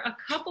are a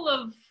couple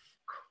of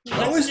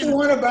questions. What was the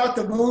one about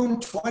the moon?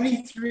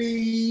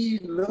 23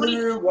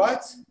 lunar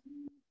what?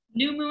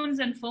 New moons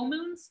and full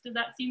moons? Does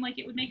that seem like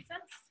it would make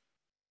sense?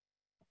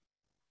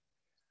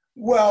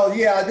 Well,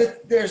 yeah,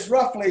 there's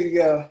roughly,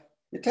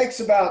 it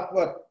takes about,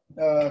 what,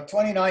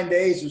 29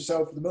 days or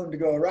so for the moon to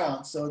go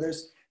around. So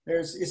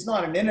it's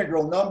not an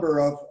integral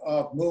number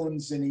of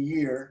moons in a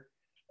year,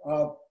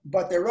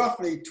 but they're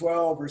roughly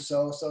 12 or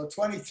so. So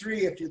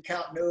 23, if you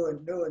count new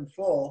and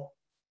full,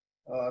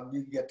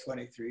 you get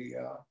 23.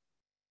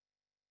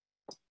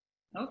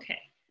 Okay.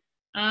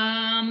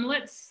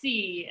 Let's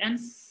see. And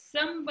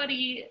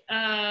somebody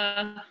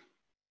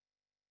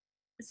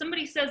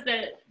says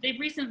that they've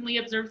recently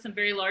observed some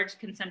very large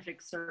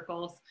concentric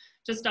circles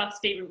just off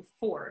State Route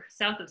 4,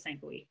 south of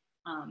St. Louis,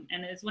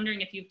 and is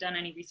wondering if you've done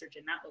any research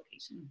in that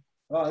location.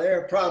 Well,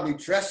 they're probably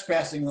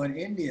trespassing on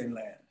Indian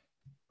land.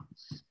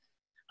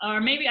 Or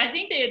maybe, I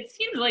think it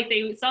seems like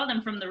they saw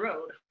them from the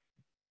road.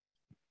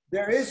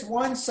 There is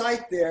one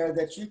site there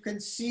that you can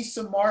see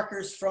some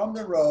markers from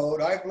the road.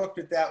 I've looked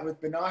at that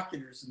with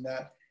binoculars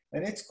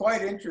and it's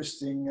quite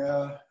interesting.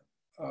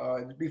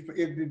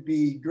 It would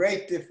be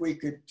great if we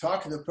could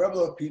talk to the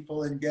Pueblo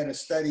people and get a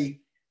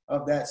study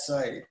of that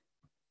site.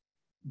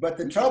 But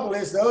the trouble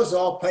is those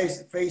all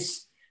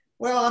face,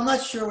 well, I'm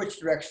not sure which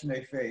direction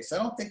they face. I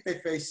don't think they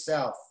face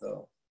south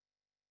though.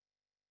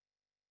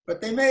 But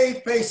they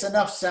may face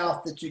enough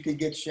south that you could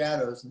get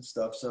shadows and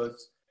stuff. So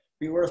it's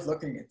be worth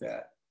looking at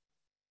that.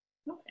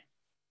 Okay.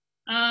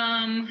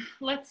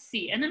 Let's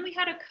see. And then we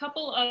had a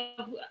couple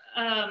of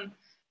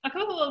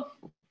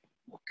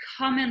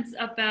comments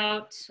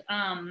about,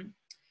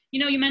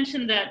 you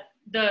mentioned that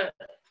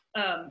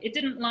it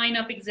didn't line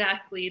up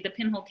exactly, the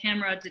pinhole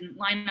camera didn't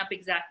line up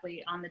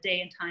exactly on the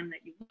day and time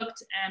that you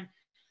looked.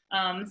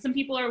 And some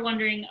people are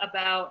wondering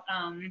about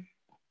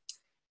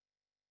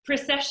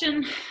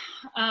precession,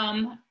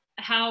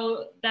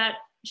 how that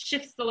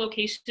shifts the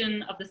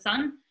location of the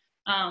sun.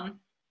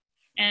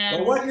 And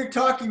well, what you're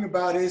talking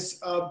about is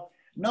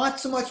not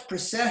so much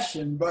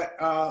precession, but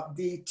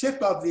the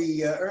tip of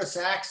the Earth's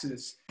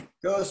axis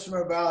goes from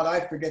about, I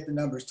forget the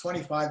numbers,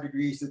 25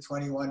 degrees to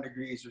 21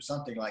 degrees or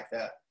something like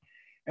that.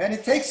 And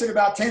it takes it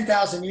about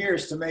 10,000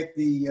 years to make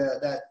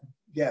that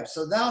gap.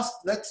 So now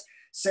let's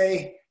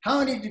say,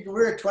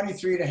 we're at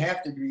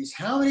 23.5 degrees.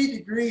 How many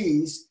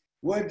degrees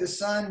would the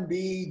sun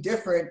be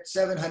different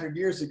 700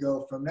 years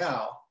ago from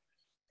now?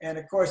 And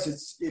of course,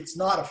 it's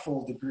not a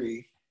full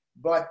degree,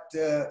 but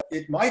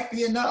it might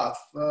be enough.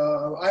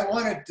 What I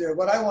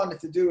wanted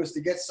to do is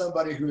to get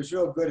somebody who is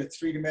real good at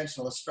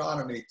three-dimensional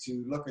astronomy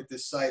to look at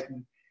this site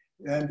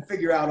and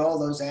figure out all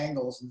those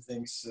angles and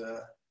things,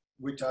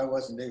 which I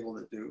wasn't able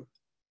to do.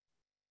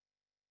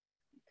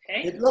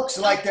 Okay. It looks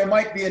like there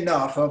might be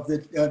enough of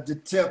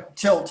the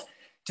tilt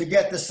to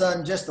get the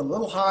sun just a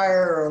little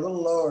higher or a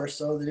little lower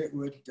so that it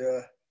would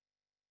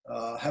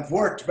have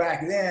worked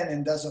back then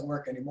and doesn't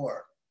work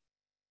anymore.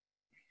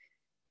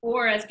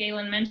 Or as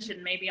Galen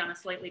mentioned, maybe on a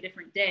slightly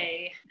different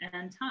day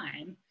and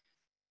time.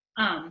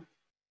 So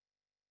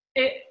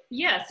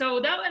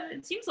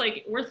it seems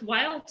like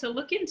worthwhile to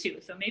look into.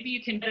 So maybe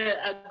you can get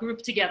a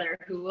group together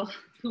who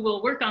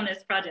will work on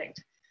this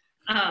project.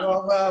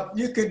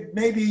 You could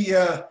maybe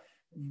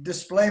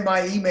display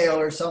my email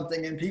or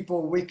something, and maybe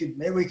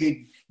we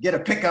could get a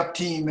pickup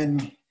team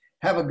and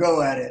have a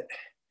go at it.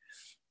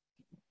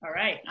 All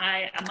right,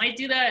 I might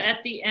do that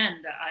at the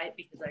end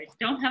because I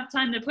don't have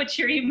time to put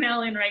your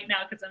email in right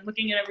now because I'm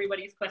looking at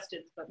everybody's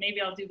questions, but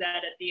maybe I'll do that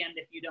at the end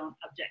if you don't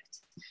object.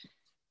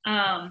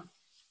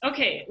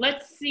 Okay,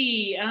 let's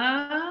see.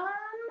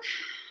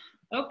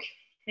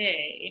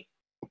 Okay.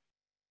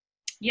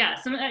 Yeah,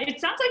 so it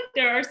sounds like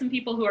there are some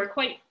people who are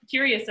quite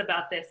curious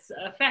about this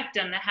effect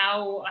and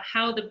how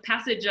the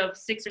passage of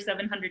 600 or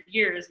 700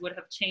 years would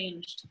have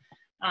changed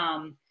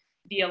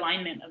the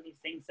alignment of these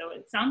things. So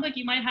it sounds like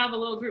you might have a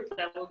little group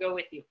that will go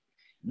with you.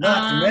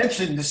 Not to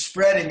mention the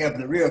spreading of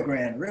the Rio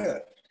Grande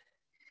Rift.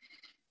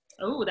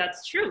 Oh,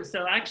 that's true.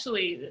 So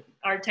actually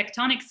our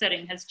tectonic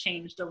setting has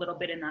changed a little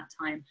bit in that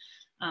time.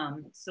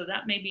 So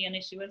that may be an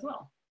issue as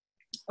well.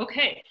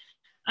 Okay,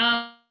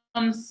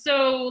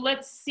 so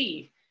let's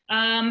see.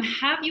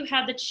 Have you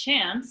had the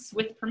chance,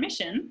 with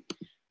permission,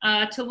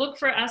 to look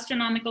for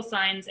astronomical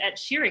signs at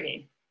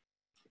Chirigué?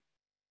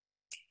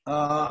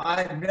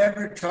 I've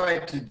never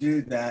tried to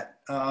do that.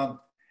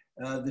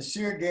 The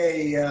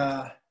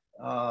Chirigué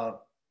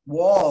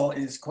wall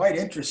is quite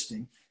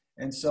interesting,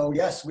 And so,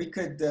 yes, we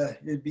could,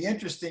 it'd be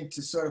interesting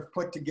to sort of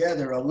put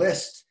together a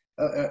list,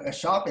 a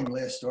shopping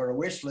list or a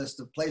wish list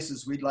of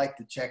places we'd like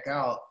to check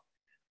out.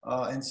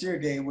 And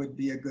Sirge would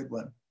be a good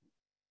one.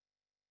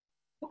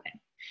 Okay.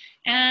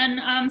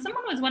 And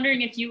someone was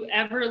wondering if you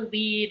ever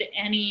lead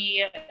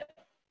any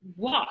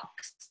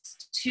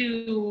walks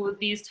to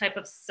these type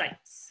of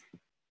sites.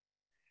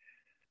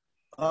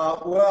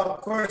 Well,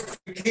 of course,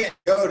 we can't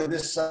go to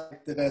this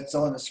site that's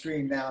on the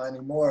screen now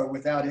anymore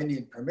without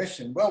Indian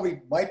permission. Well,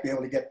 we might be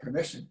able to get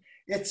permission.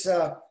 It's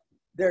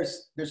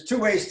there's two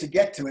ways to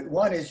get to it.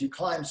 One is you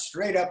climb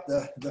straight up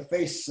the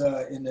face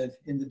in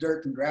the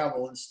dirt and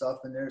gravel and stuff.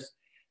 And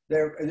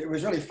it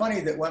was really funny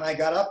that when I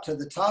got up to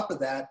the top of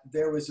that,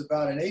 there was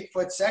about an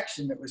 8-foot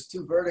section that was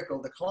too vertical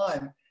to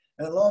climb.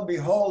 And lo and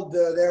behold,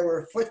 there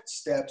were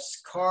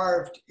footsteps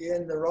carved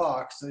in the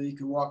rock so you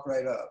could walk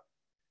right up.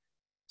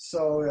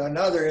 So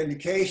another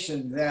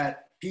indication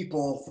that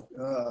people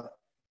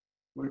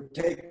would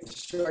take the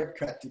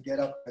shortcut to get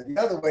up. The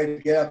other way to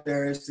get up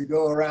there is to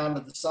go around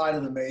to the side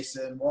of the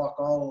mesa and walk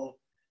all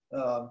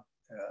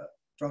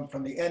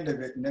from the end of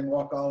it and then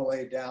walk all the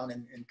way down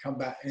and come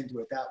back into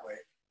it that way,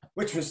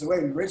 which was the way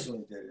we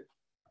originally did it.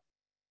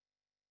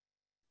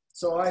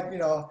 So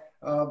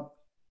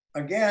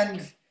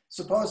again,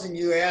 supposing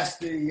you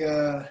ask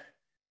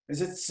is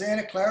it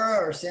Santa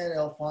Clara or San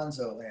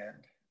Alfonso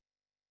land?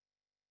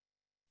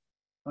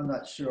 I'm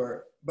not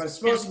sure, but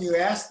supposing you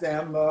ask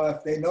them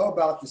if they know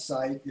about the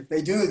site. If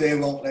they do, they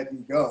won't let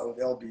you go.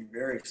 They'll be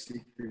very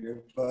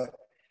secretive, but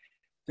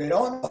if they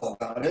don't know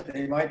about it,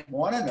 they might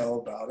want to know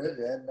about it,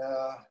 and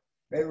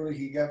maybe we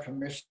can get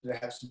permission to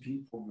have some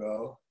people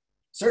go.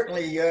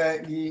 Certainly,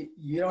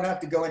 you don't have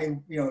to go any,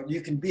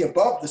 you can be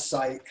above the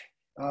site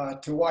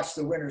to watch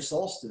the winter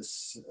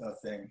solstice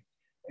thing.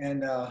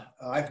 And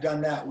I've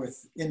done that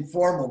with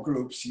informal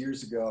groups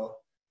years ago.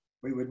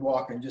 We would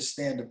walk and just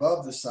stand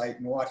above the site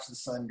and watch the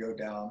sun go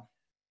down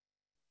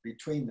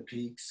between the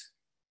peaks.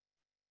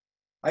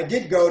 I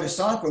did go to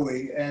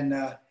Sankawi and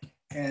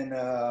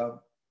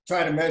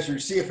try to measure,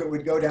 see if it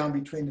would go down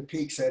between the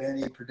peaks at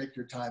any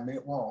particular time.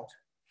 It won't.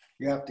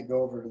 You have to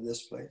go over to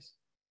this place.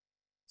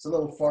 It's a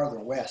little farther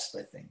west,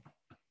 I think.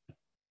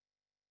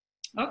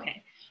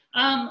 Okay.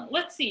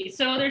 Let's see.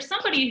 So there's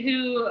somebody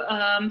who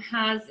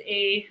has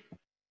a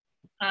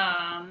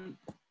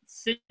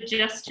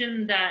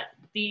suggestion that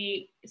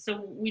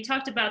so we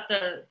talked about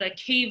the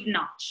cave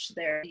notch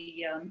there,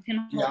 the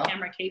pinhole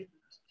camera cave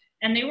notch,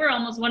 and they were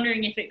almost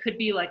wondering if it could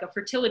be like a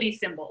fertility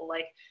symbol,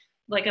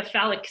 like a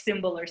phallic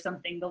symbol or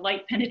something. The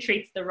light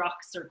penetrates the rock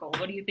circle.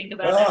 What do you think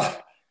about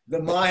that? The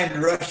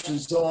mind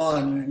rushes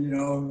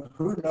on,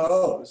 who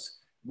knows?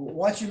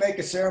 Once you make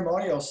a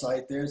ceremonial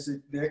site, there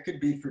could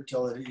be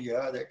fertility.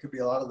 Yeah, there could be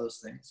a lot of those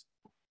things.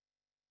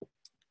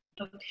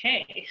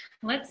 Okay,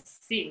 let's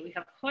see. We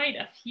have quite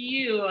a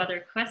few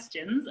other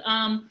questions.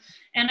 And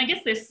I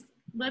guess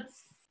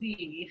let's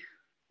see.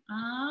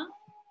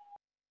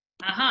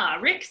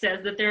 Rick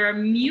says that there are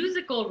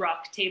musical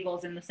rock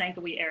tables in the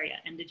Sankawi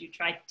area. And did you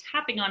try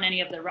tapping on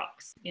any of the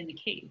rocks in the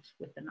cave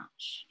with the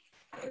notch?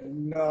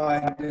 No,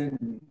 I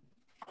didn't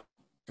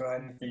try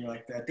anything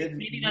like that.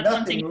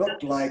 Nothing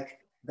looked like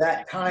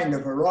that kind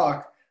of a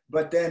rock,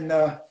 but then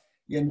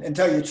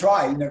until you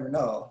try, you never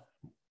know.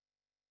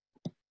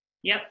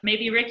 Yep,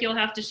 maybe Rick, you'll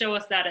have to show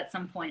us that at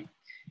some point.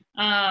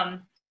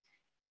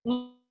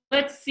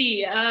 Let's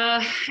see,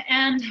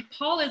 and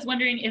Paul is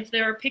wondering if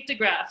there are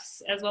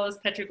pictographs as well as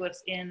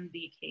petroglyphs in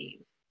the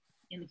cave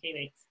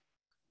 8s.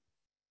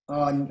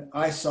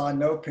 I saw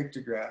no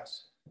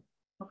pictographs.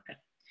 Okay.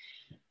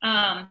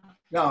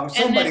 Now,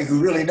 somebody who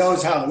really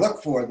knows how to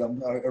look for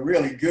them, a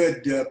really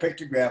good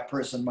pictograph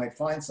person might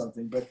find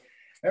something, but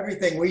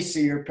everything we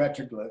see are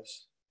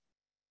petroglyphs.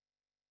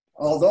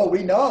 Although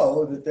we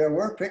know that there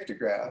were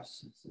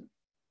pictographs.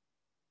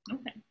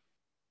 Okay.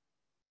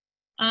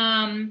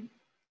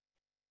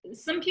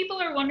 Some people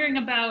are wondering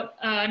about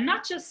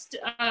not just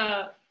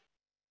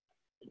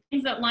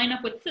things that line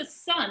up with the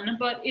sun,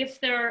 but if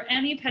there are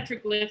any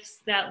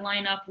petroglyphs that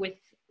line up with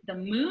the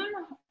moon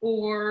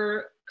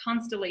or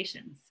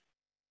constellations.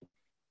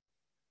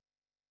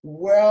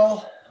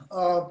 Well,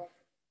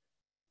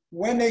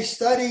 when they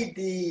studied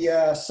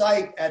the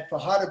site at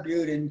Pajarito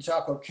Butte in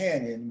Chaco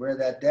Canyon, where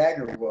that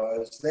dagger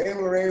was, they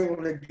were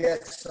able to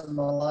get some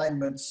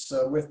alignments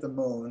with the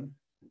moon.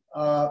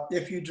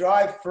 If you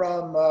drive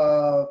from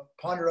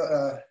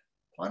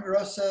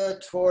Ponderosa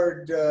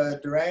toward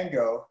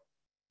Durango,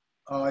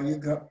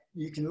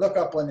 you can look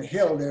up on the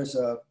hill. There's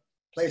a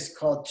place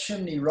called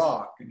Chimney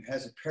Rock, and it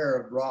has a pair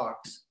of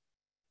rocks.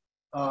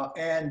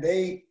 And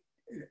they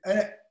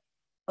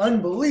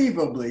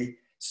unbelievably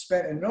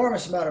spent an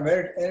enormous amount of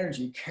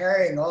energy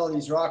carrying all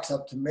these rocks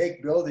up to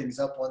make buildings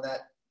up on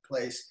that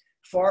place,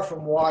 far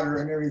from water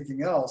and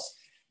everything else.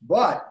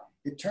 But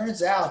it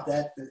turns out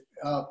that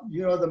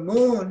the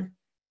moon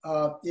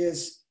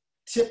is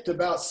tipped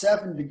about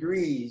 7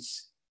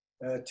 degrees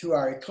to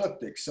our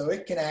ecliptic, so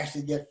it can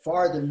actually get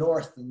farther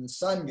north than the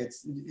sun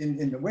gets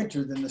in the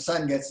winter than the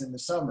sun gets in the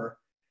summer.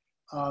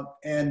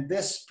 And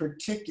this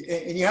particular,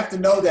 and you have to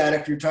know that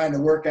if you're trying to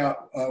work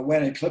out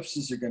when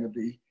eclipses are going to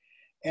be.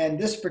 And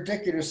this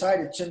particular site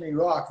at Chimney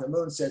Rock, the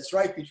moon sets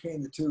right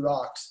between the two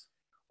rocks,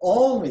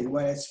 only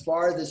when it's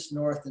farthest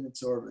north in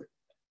its orbit.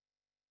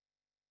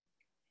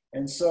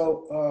 And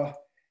so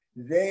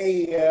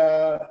they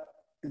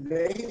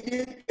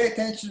did pay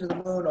attention to the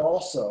moon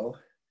also.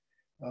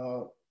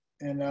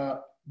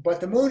 But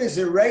the moon is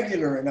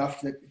irregular enough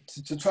that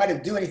to try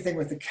to do anything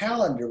with the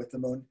calendar with the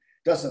moon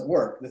doesn't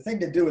work. The thing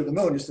to do with the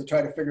moon is to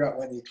try to figure out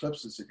when the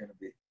eclipses are going to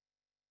be.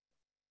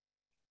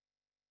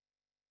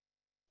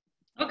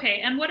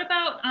 Okay, and what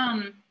about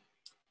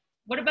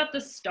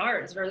the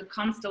stars or the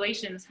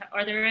constellations?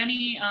 Are there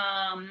any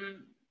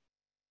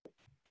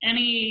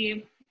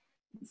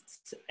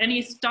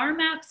star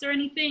maps or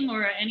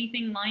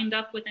anything lined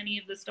up with any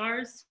of the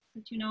stars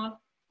that you know of?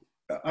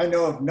 I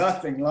know of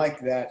nothing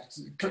like that.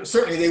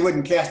 Certainly they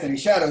wouldn't cast any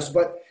shadows,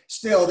 but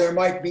still there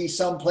might be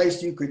some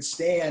place you could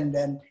stand,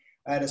 and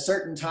at a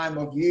certain time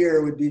of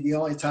year would be the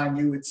only time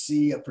you would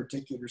see a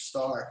particular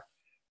star.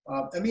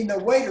 I mean, the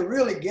way to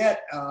really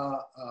get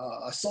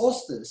a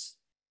solstice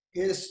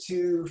is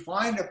to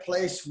find a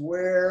place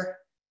where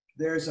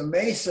there's a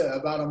mesa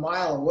about a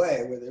mile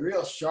away with a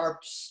real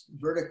sharp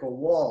vertical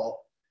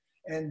wall,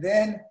 and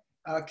then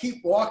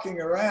keep walking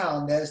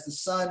around as the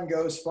sun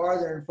goes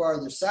farther and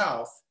farther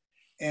south,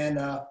 and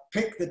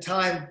pick the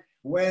time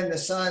when the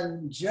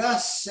sun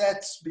just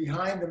sets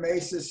behind the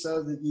mesa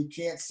so that you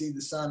can't see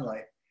the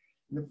sunlight.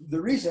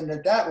 The reason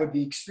that that would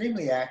be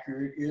extremely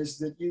accurate is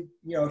that you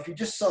know, if you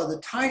just saw the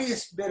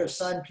tiniest bit of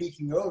sun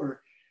peeking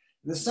over,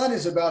 the sun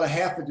is about a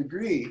half a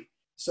degree.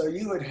 So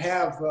you would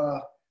have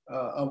a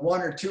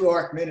 1 or 2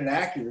 arc minute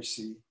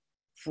accuracy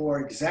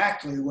for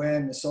exactly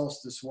when the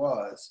solstice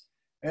was.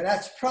 And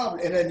that's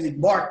probably, and then you'd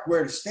mark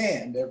where to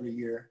stand every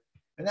year.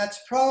 And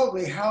that's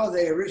probably how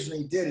they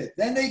originally did it.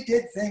 Then they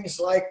did things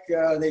like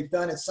they've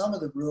done at some of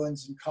the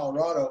ruins in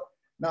Colorado,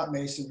 not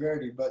Mesa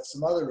Verde, but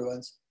some other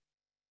ruins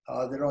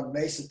that are on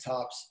mesa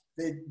tops.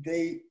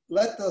 They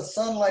let the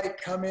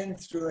sunlight come in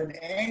through an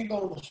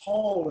angled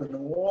hole in the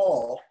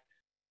wall.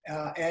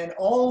 And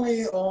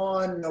only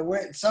on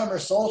the summer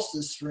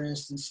solstice, for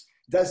instance,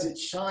 does it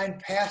shine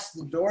past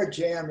the door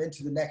jamb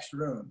into the next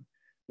room.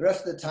 The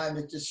rest of the time,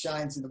 it just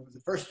shines in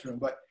the first room,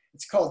 but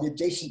it's called the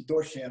adjacent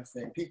door jamb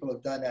thing. People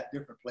have done that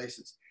different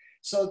places.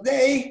 So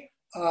they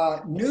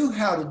knew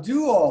how to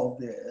do all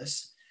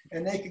this,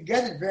 and they could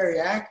get it very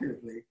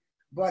accurately.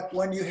 But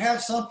when you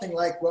have something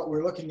like what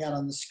we're looking at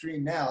on the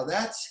screen now,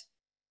 that's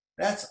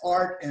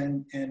art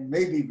and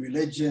maybe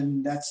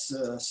religion, that's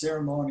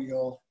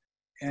ceremonial,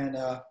 and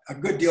a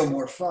good deal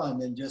more fun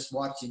than just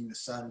watching the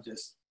sun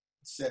just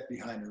set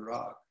behind a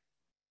rock.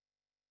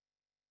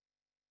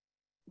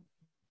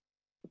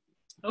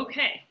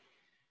 Okay.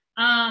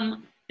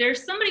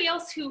 There's somebody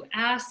else who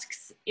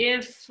asks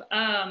if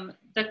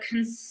the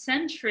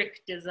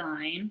concentric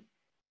design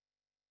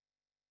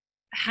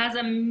has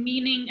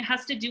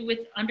to do with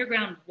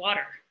underground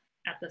water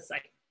at the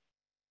site.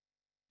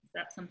 Is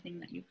that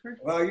something that you've heard?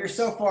 Well, you're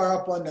so far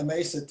up on the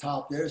mesa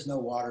top, there's no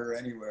water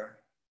anywhere.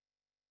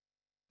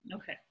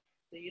 Okay,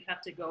 so you'd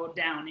have to go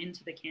down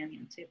into the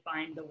canyon to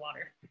find the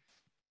water.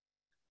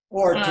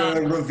 Or to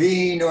a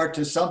ravine or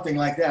to something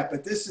like that.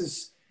 But this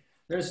is,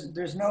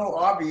 there's no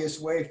obvious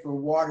way for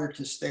water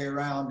to stay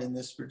around in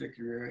this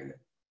particular area.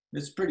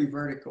 It's pretty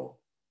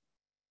vertical.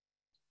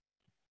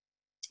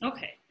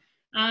 Okay,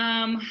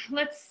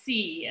 let's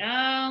see.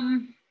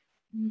 I'm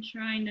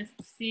trying to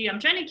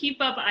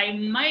keep up. I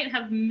might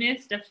have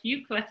missed a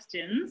few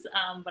questions,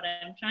 but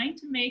I'm trying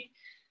to make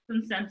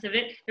some sense of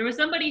it. There was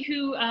somebody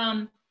who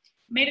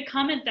made a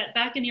comment that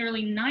back in the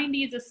early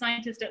 90s, a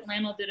scientist at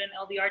LAML did an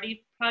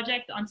LDRD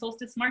project on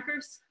solstice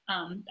markers.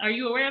 Are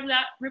you aware of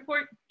that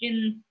report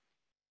in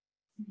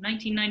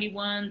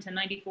 1991 to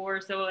 94 or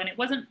so? And it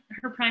wasn't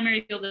her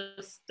primary field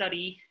of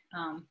study.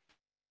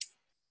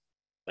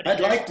 But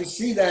I'd like to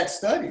see that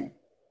study.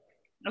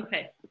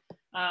 Okay.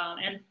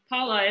 And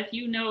Paula, if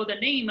you know the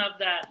name of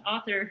that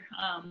author,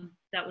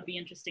 that would be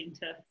interesting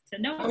to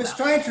know about. I was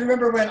trying to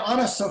remember when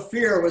Anna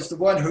Sophia was the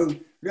one who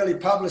really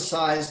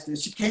publicized it.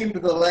 She came to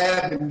the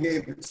lab and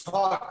gave a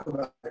talk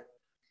about it.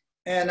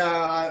 And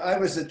I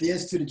was at the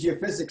Institute of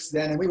Geophysics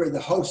then, and we were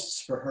the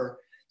hosts for her.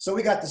 So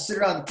we got to sit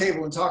around the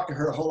table and talk to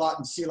her a whole lot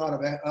and see a lot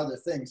of other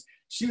things.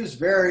 She was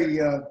very,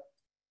 how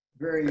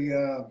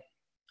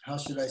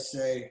should I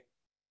say,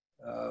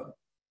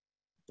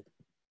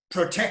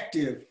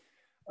 protective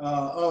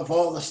of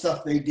all the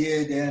stuff they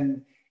did,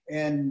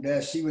 and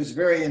she was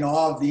very in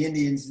awe of the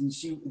Indians and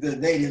the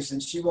natives,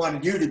 and she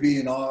wanted you to be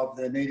in awe of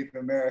the Native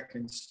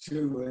Americans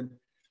too. And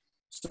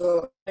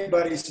so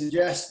anybody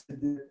suggested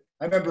that,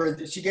 I remember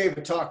that she gave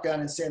a talk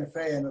down in Santa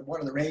Fe, and one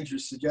of the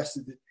rangers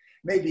suggested that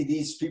maybe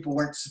these people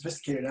weren't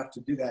sophisticated enough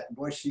to do that, and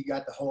boy, she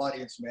got the whole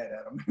audience mad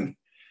at them.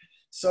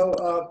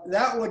 So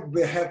that would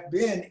have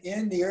been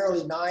in the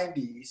early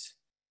 90s.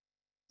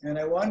 And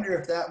I wonder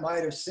if that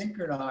might have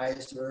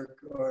synchronized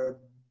or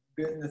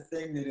been the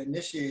thing that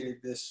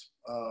initiated this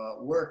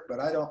work, but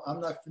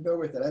I'm not familiar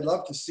with it. I'd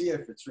love to see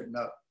if it's written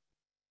up.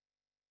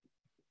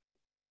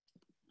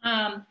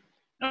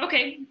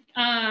 Okay,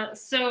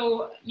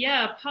 so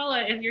yeah,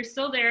 Paula, if you're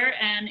still there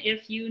and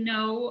if you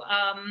know,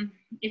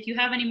 if you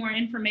have any more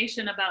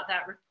information about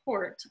that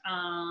report,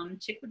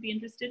 Chick would be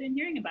interested in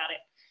hearing about it.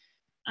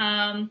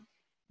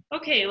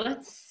 Okay,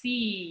 let's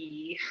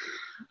see.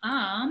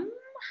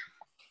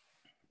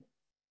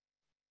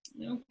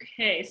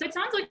 Okay, so it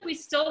sounds like we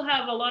still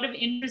have a lot of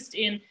interest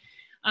in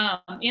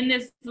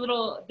this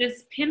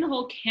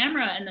pinhole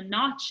camera and the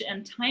notch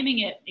and timing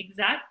it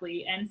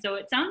exactly. And so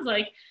it sounds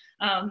like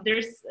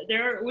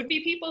there would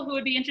be people who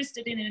would be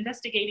interested in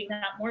investigating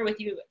that more with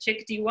you.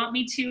 Chick, do you want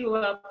me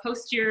to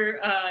post your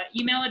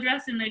email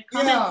address in the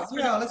comments?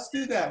 Yeah, let's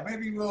do that.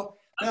 Maybe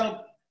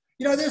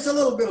you know, there's a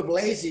little bit of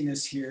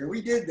laziness here.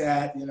 We did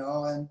that, you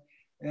know,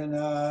 and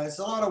it's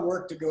a lot of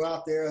work to go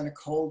out there on a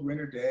cold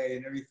winter day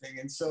and everything.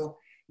 And so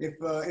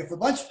if a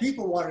bunch of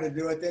people wanted to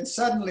do it, then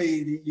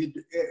suddenly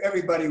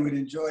everybody would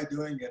enjoy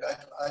doing it.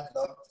 I'd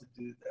love to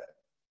do that.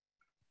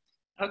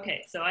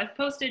 Okay, so I've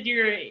posted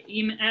your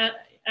email.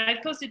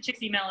 I've posted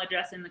Chick's email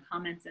address in the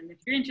comments, and if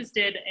you're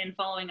interested in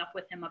following up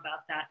with him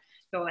about that,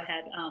 go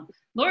ahead.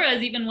 Laura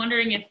is even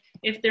wondering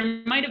if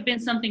there might have been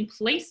something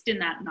placed in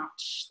that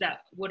notch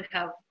that would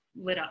have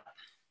lit up.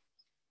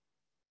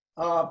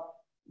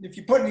 If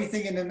you put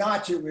anything in the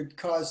notch, it would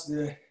cause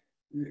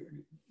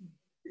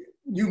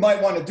you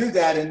might want to do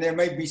that, and there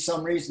may be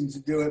some reason to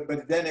do it,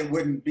 but then it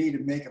wouldn't be to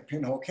make a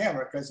pinhole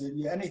camera, because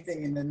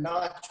anything in the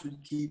notch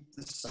would keep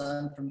the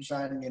sun from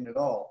shining in at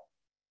all.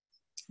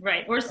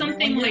 Right, or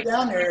something, I mean, like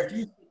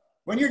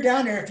when you're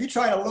down there, if you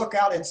try to look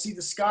out and see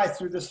the sky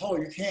through this hole,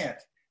 you can't.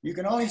 You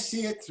can only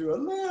see it through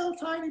a little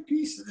tiny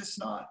piece of this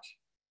notch.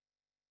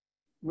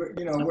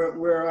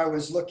 Where I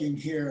was looking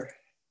here.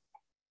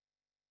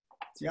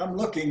 See, I'm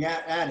looking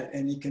at it,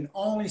 and you can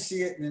only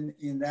see it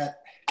in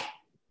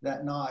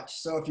that notch.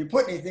 So if you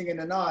put anything in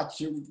the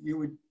notch,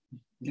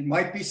 it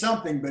might be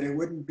something, but it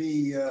wouldn't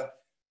be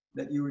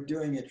that you were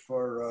doing it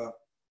for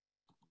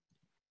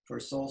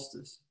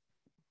solstice.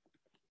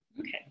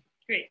 Okay,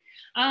 great.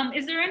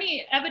 Is there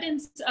any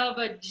evidence of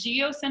a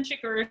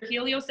geocentric or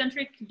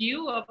heliocentric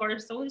view of our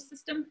solar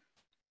system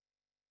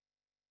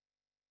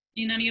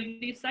in any of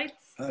these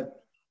sites?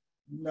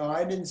 No,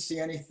 I didn't see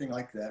anything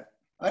like that.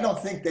 I don't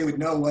think they would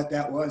know what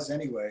that was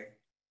anyway.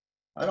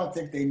 I don't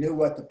think they knew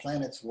what the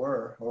planets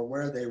were or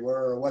where they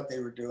were or what they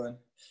were doing.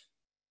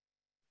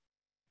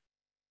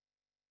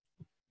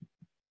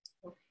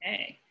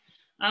 Okay.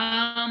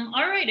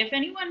 All right, if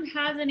anyone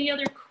has any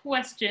other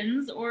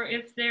questions, or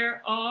if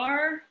there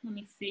are, let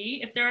me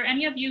see, if there are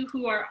any of you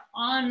who are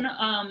on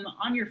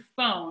your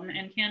phone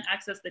and can't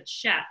access the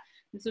chat,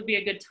 this would be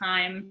a good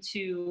time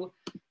to,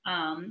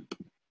 I'm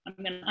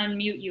gonna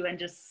unmute you and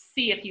just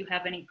see if you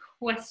have any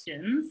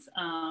questions.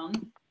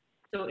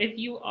 So if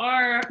you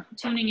are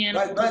tuning in.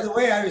 By the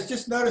way, I was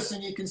just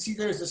noticing, you can see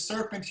there's a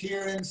serpent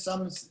here and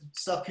some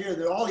stuff here.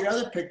 That all the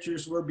other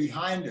pictures were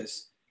behind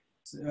us.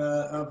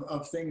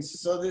 Of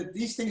things, so that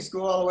these things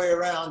go all the way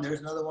around.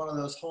 There's another one of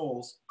those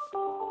holes,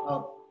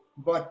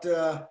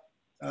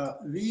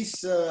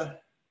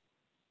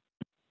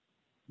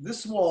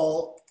 this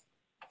wall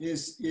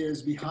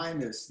is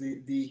behind us.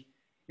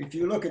 If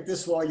you look at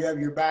this wall, you have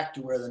your back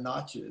to where the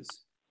notch is,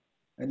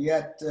 and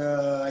yet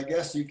I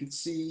guess you could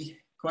see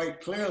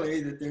quite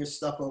clearly that there's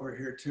stuff over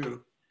here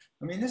too.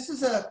 I mean,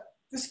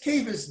 this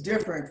cave is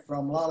different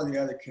from a lot of the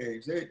other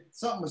caves.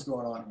 Something was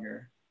going on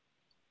here.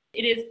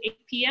 It is 8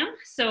 p.m.,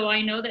 so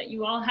I know that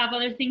you all have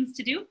other things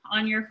to do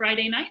on your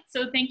Friday night.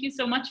 So thank you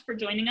so much for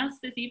joining us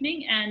this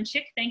evening. And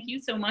Chick, thank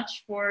you so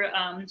much for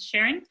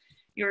sharing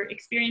your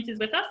experiences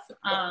with us.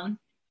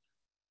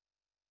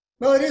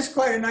 Well, it is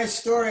quite a nice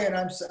story, and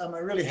I'm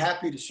really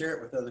happy to share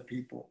it with other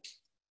people.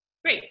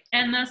 Great.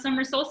 And the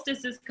summer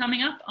solstice is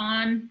coming up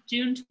on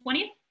June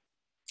 20th?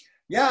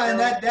 Yeah, and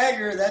that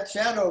dagger, that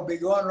shadow will be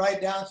going right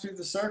down through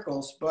the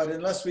circles. But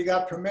unless we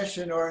got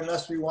permission or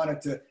unless we wanted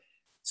to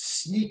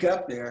sneak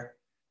up there,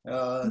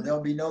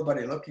 there'll be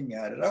nobody looking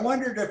at it. I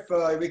wondered if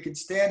we could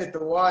stand at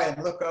the Y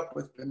and look up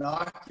with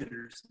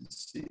binoculars and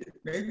see it.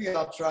 Maybe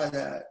I'll try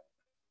that.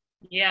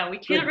 Yeah, we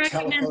can't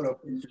recommend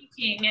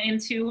sneaking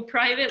into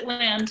private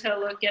land to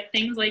look at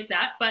things like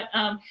that, but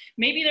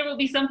maybe there will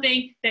be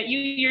something that you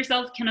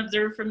yourself can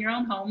observe from your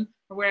own home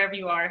or wherever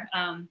you are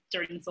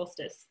during the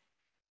solstice.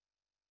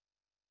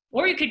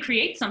 Or you could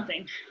create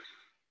something,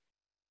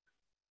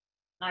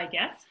 I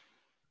guess,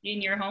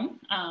 in your home.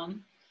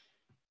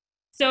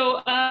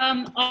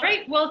 All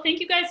right, well, thank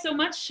you guys so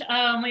much.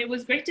 It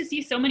was great to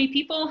see so many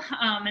people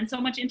and so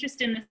much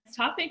interest in this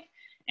topic.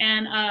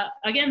 And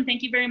again,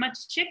 thank you very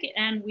much, Chick,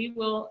 and we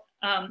will,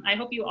 I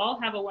hope you all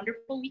have a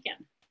wonderful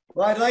weekend.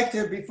 Well, I'd like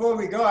to, before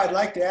we go, I'd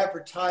like to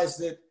advertise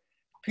that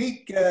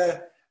Peak,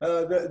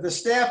 the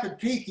staff at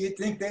Peak, you'd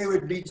think they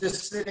would be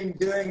just sitting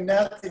doing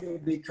nothing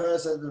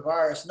because of the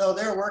virus. No,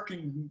 they're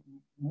working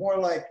more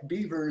like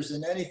beavers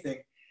than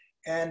anything.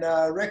 And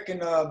Rick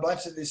and a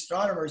bunch of the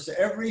astronomers,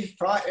 every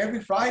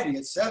Friday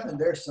at 7,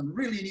 there's some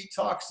really neat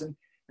talks, and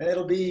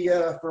it'll be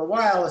for a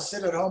while a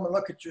sit at home and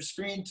look at your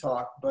screen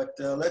talk. But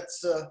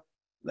let's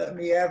let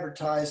me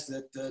advertise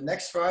that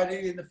next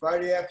Friday and the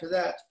Friday after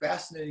that,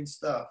 fascinating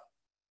stuff.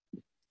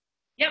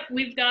 Yep,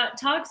 we've got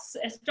talks,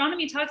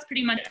 astronomy talks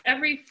pretty much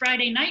every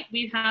Friday night.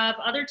 We have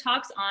other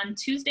talks on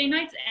Tuesday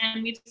nights,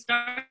 and we've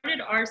started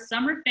our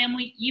summer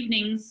family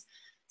evenings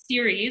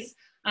series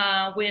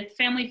with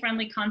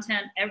family-friendly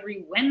content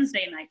every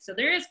Wednesday night. So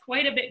there is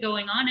quite a bit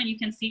going on, and you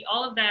can see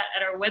all of that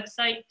at our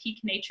website,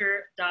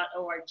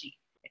 peaknature.org.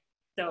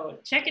 So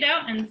check it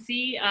out and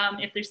see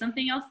if there's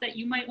something else that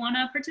you might want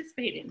to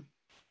participate in.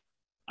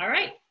 All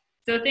right,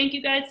 so thank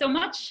you guys so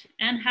much,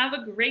 and have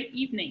a great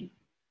evening.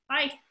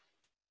 Bye.